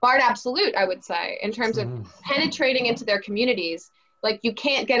Bard absolute, I would say, in terms of penetrating into their communities. Like, you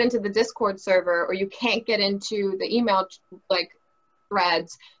can't get into the Discord server, or you can't get into the email like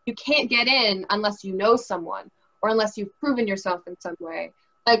threads. You can't get in unless you know someone, or unless you've proven yourself in some way.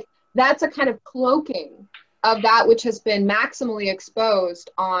 Like, that's a kind of cloaking of that which has been maximally exposed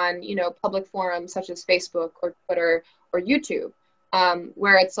on, you know, public forums such as Facebook or Twitter or YouTube,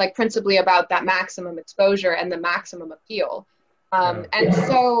 where it's like principally about that maximum exposure and the maximum appeal. And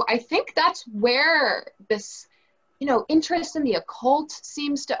so I think that's where this, you know, interest in the occult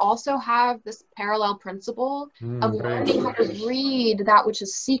seems to also have this parallel principle of learning how to read that which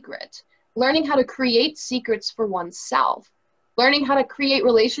is secret, learning how to create secrets for oneself, learning how to create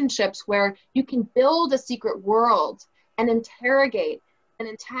relationships where you can build a secret world and interrogate and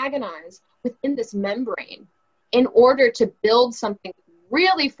antagonize within this membrane in order to build something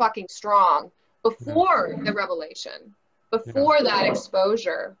really fucking strong before the revelation, before that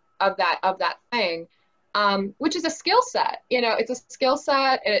exposure of that thing, which is a skill set. You know, it's a skill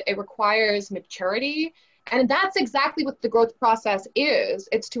set. It requires maturity. And that's exactly what the growth process is.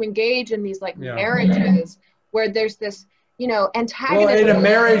 It's to engage in these like marriages where there's this, you know, antagonism. Well, in a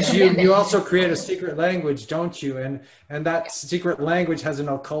marriage, you also create a secret language, don't you? And that secret language has an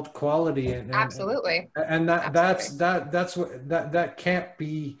occult quality. Absolutely. And that can't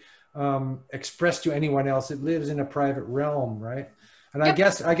be expressed to anyone else. It lives in a private realm, right? And I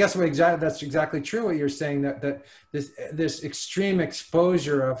guess that's exactly true what you're saying, that this extreme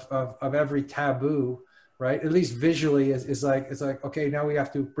exposure of every taboo, right? At least visually is like, it's like, okay, now we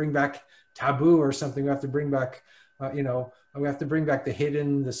have to bring back taboo or something. We have to bring back, you know, we have to bring back the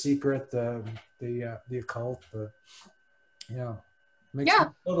hidden, the secret, the occult. Makes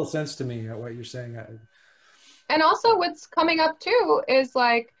total sense to me what you're saying. And also what's coming up too is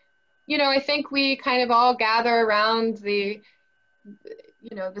like, you know, I think we kind of all gather around the,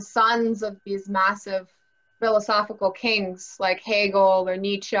 you know, the sons of these massive philosophical kings like Hegel or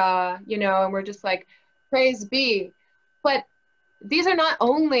Nietzsche, you know, and we're just like, praise be. But these are not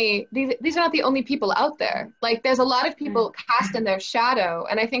only, these are not the only people out there. Like, there's a lot of people cast in their shadow.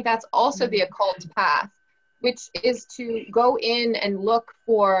 And I think that's also the occult path, which is to go in and look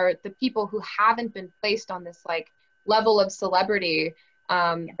for the people who haven't been placed on this like level of celebrity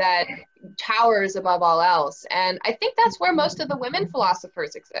that towers above all else. And I think that's where most of the women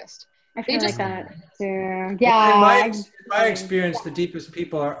philosophers exist. I feel like that too. Yeah. In my experience, the deepest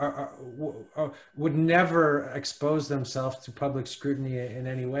people would never expose themselves to public scrutiny in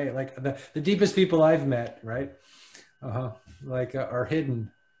any way. Like the deepest people I've met, right? Are hidden.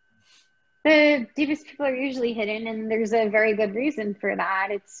 The deepest people are usually hidden, and there's a very good reason for that.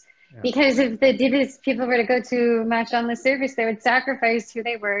 It's because if the deepest people were to go too much on the surface, they would sacrifice who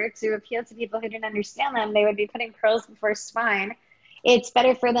they were to appeal to people who didn't understand them. They would be putting pearls before swine. It's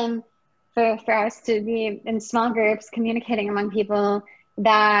better for them, for us to be in small groups, communicating among people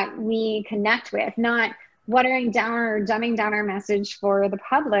that we connect with, not watering down or dumbing down our message for the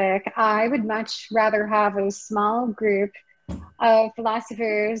public. I would much rather have a small group of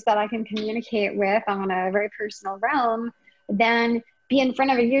philosophers that I can communicate with on a very personal realm than be in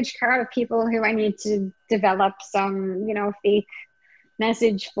front of a huge crowd of people who I need to develop some, you know, fake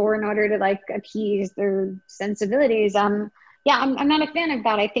message for in order to like appease their sensibilities. I'm not a fan of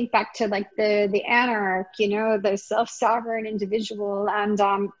that. I think back to like the anarch, you know, the self-sovereign individual, and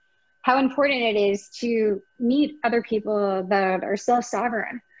how important it is to meet other people that are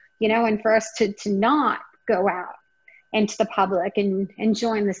self-sovereign, you know, and for us to not go out into the public and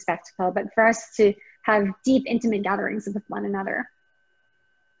join the spectacle, but for us to have deep, intimate gatherings with one another.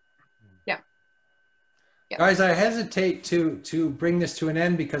 Yeah. Guys, I hesitate to bring this to an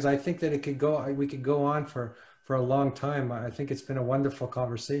end because I think that we could go on for a long time. I think it's been a wonderful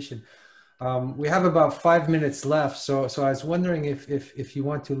conversation. We have about 5 minutes left, so I was wondering if you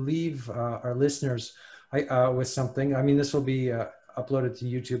want to leave our listeners with something. I mean, this will be uploaded to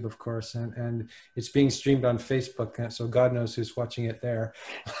YouTube, of course, and it's being streamed on Facebook, so God knows who's watching it there.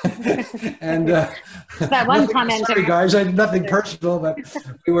 And that one comment. Sorry, guys, I nothing personal, but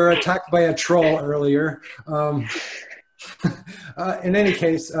we were attacked by a troll earlier. In any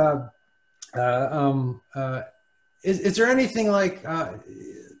case, is there anything like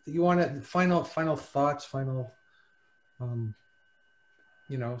you want to final thoughts,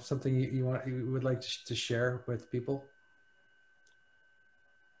 you know, something you would like to share with people?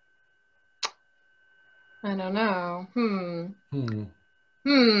 I don't know.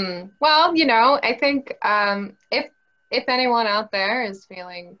 Well, you know, I think if anyone out there is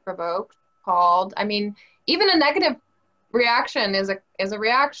feeling provoked, called, I mean, even a negative reaction is a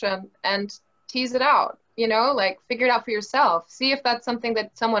reaction, and tease it out. You know, like figure it out for yourself. See if that's something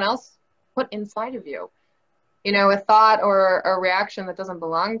that someone else put inside of you. You know, a thought or a reaction that doesn't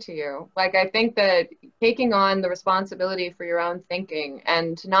belong to you. Like, I think that taking on the responsibility for your own thinking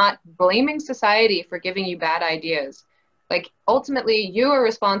and not blaming society for giving you bad ideas. Like, ultimately, you are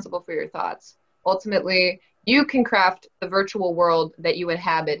responsible for your thoughts. Ultimately, you can craft the virtual world that you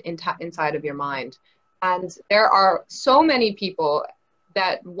inhabit inside of your mind. And there are so many people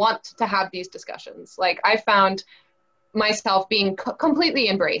that want to have these discussions. Like, I found myself being completely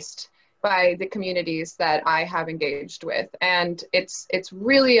embraced by the communities that I have engaged with. And it's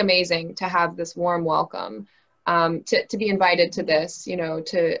really amazing to have this warm welcome, to be invited to this, you know,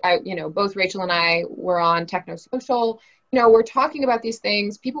 both Rachel and I were on Techno Social, you know, we're talking about these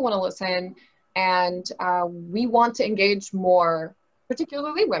things, people want to listen, and we want to engage more,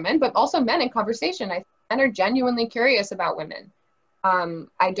 particularly women, but also men in conversation. I think men are genuinely curious about women.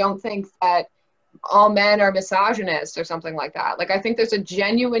 I don't think that all men are misogynists or something like that. Like, I think there's a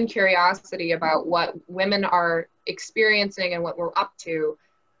genuine curiosity about what women are experiencing and what we're up to.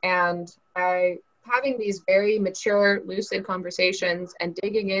 And having these very mature, lucid conversations and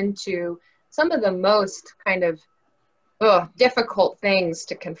digging into some of the most kind of difficult things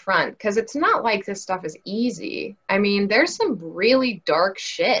to confront, because it's not like this stuff is easy. I mean, there's some really dark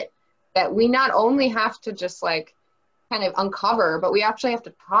shit that we not only have to just like kind of uncover, but we actually have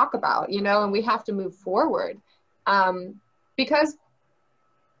to talk about, you know, and we have to move forward, because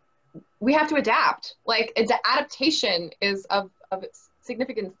we have to adapt. Like, adaptation is of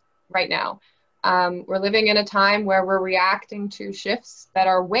significance right now. We're living in a time where we're reacting to shifts that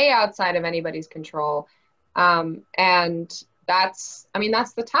are way outside of anybody's control. And that's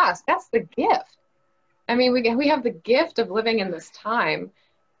the task. That's the gift. I mean, we have the gift of living in this time.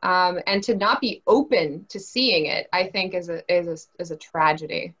 And to not be open to seeing it, I think is a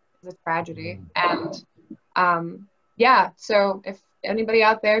tragedy. It's a tragedy. And yeah, so if anybody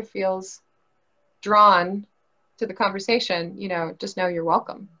out there feels drawn to the conversation, you know, just know you're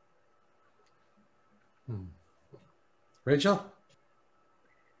welcome. Rachel?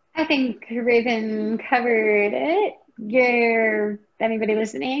 I think Raven covered it. Anybody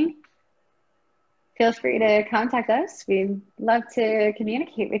listening, feel free to contact us. We'd love to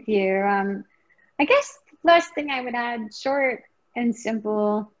communicate with you. I guess the last thing I would add, short and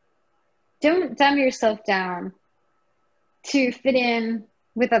simple, don't dumb yourself down to fit in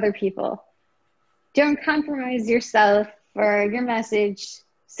with other people. Don't compromise yourself or your message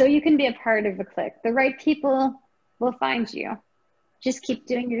so you can be a part of the clique. The right people will find you. Just keep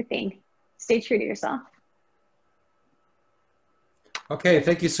doing your thing. Stay true to yourself. Okay,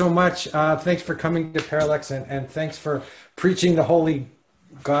 thank you so much. Thanks for coming to Parallax, and thanks for preaching the holy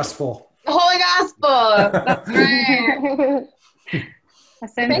gospel. The holy gospel. That's right.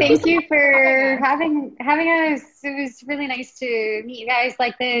 Awesome. Thank you for having us. It was really nice to meet you guys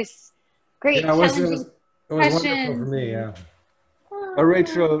like this. Great, yeah, challenging it was wonderful questions. for me. Yeah.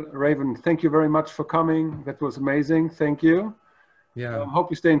 Rachel, Raven, thank you very much for coming. That was amazing. Thank you. Yeah. Hope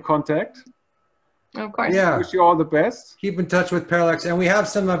you stay in contact. Of course. Yeah. Wish you all the best. Keep in touch with Parallax, and we have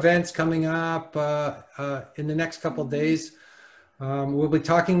some events coming up in the next couple of days. We'll be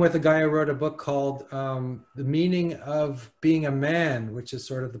talking with a guy who wrote a book called The Meaning of Being a Man, which is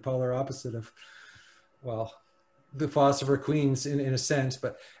sort of the polar opposite of, well, the Philosopher Queens in a sense.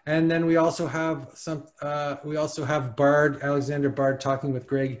 And then we also have Alexander Bard talking with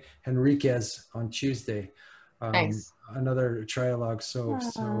Greg Henriquez on Tuesday. Nice. Another trialogue. So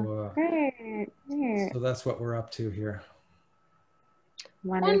that's what we're up to here.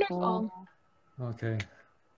 Wonderful. Wonderful. Okay.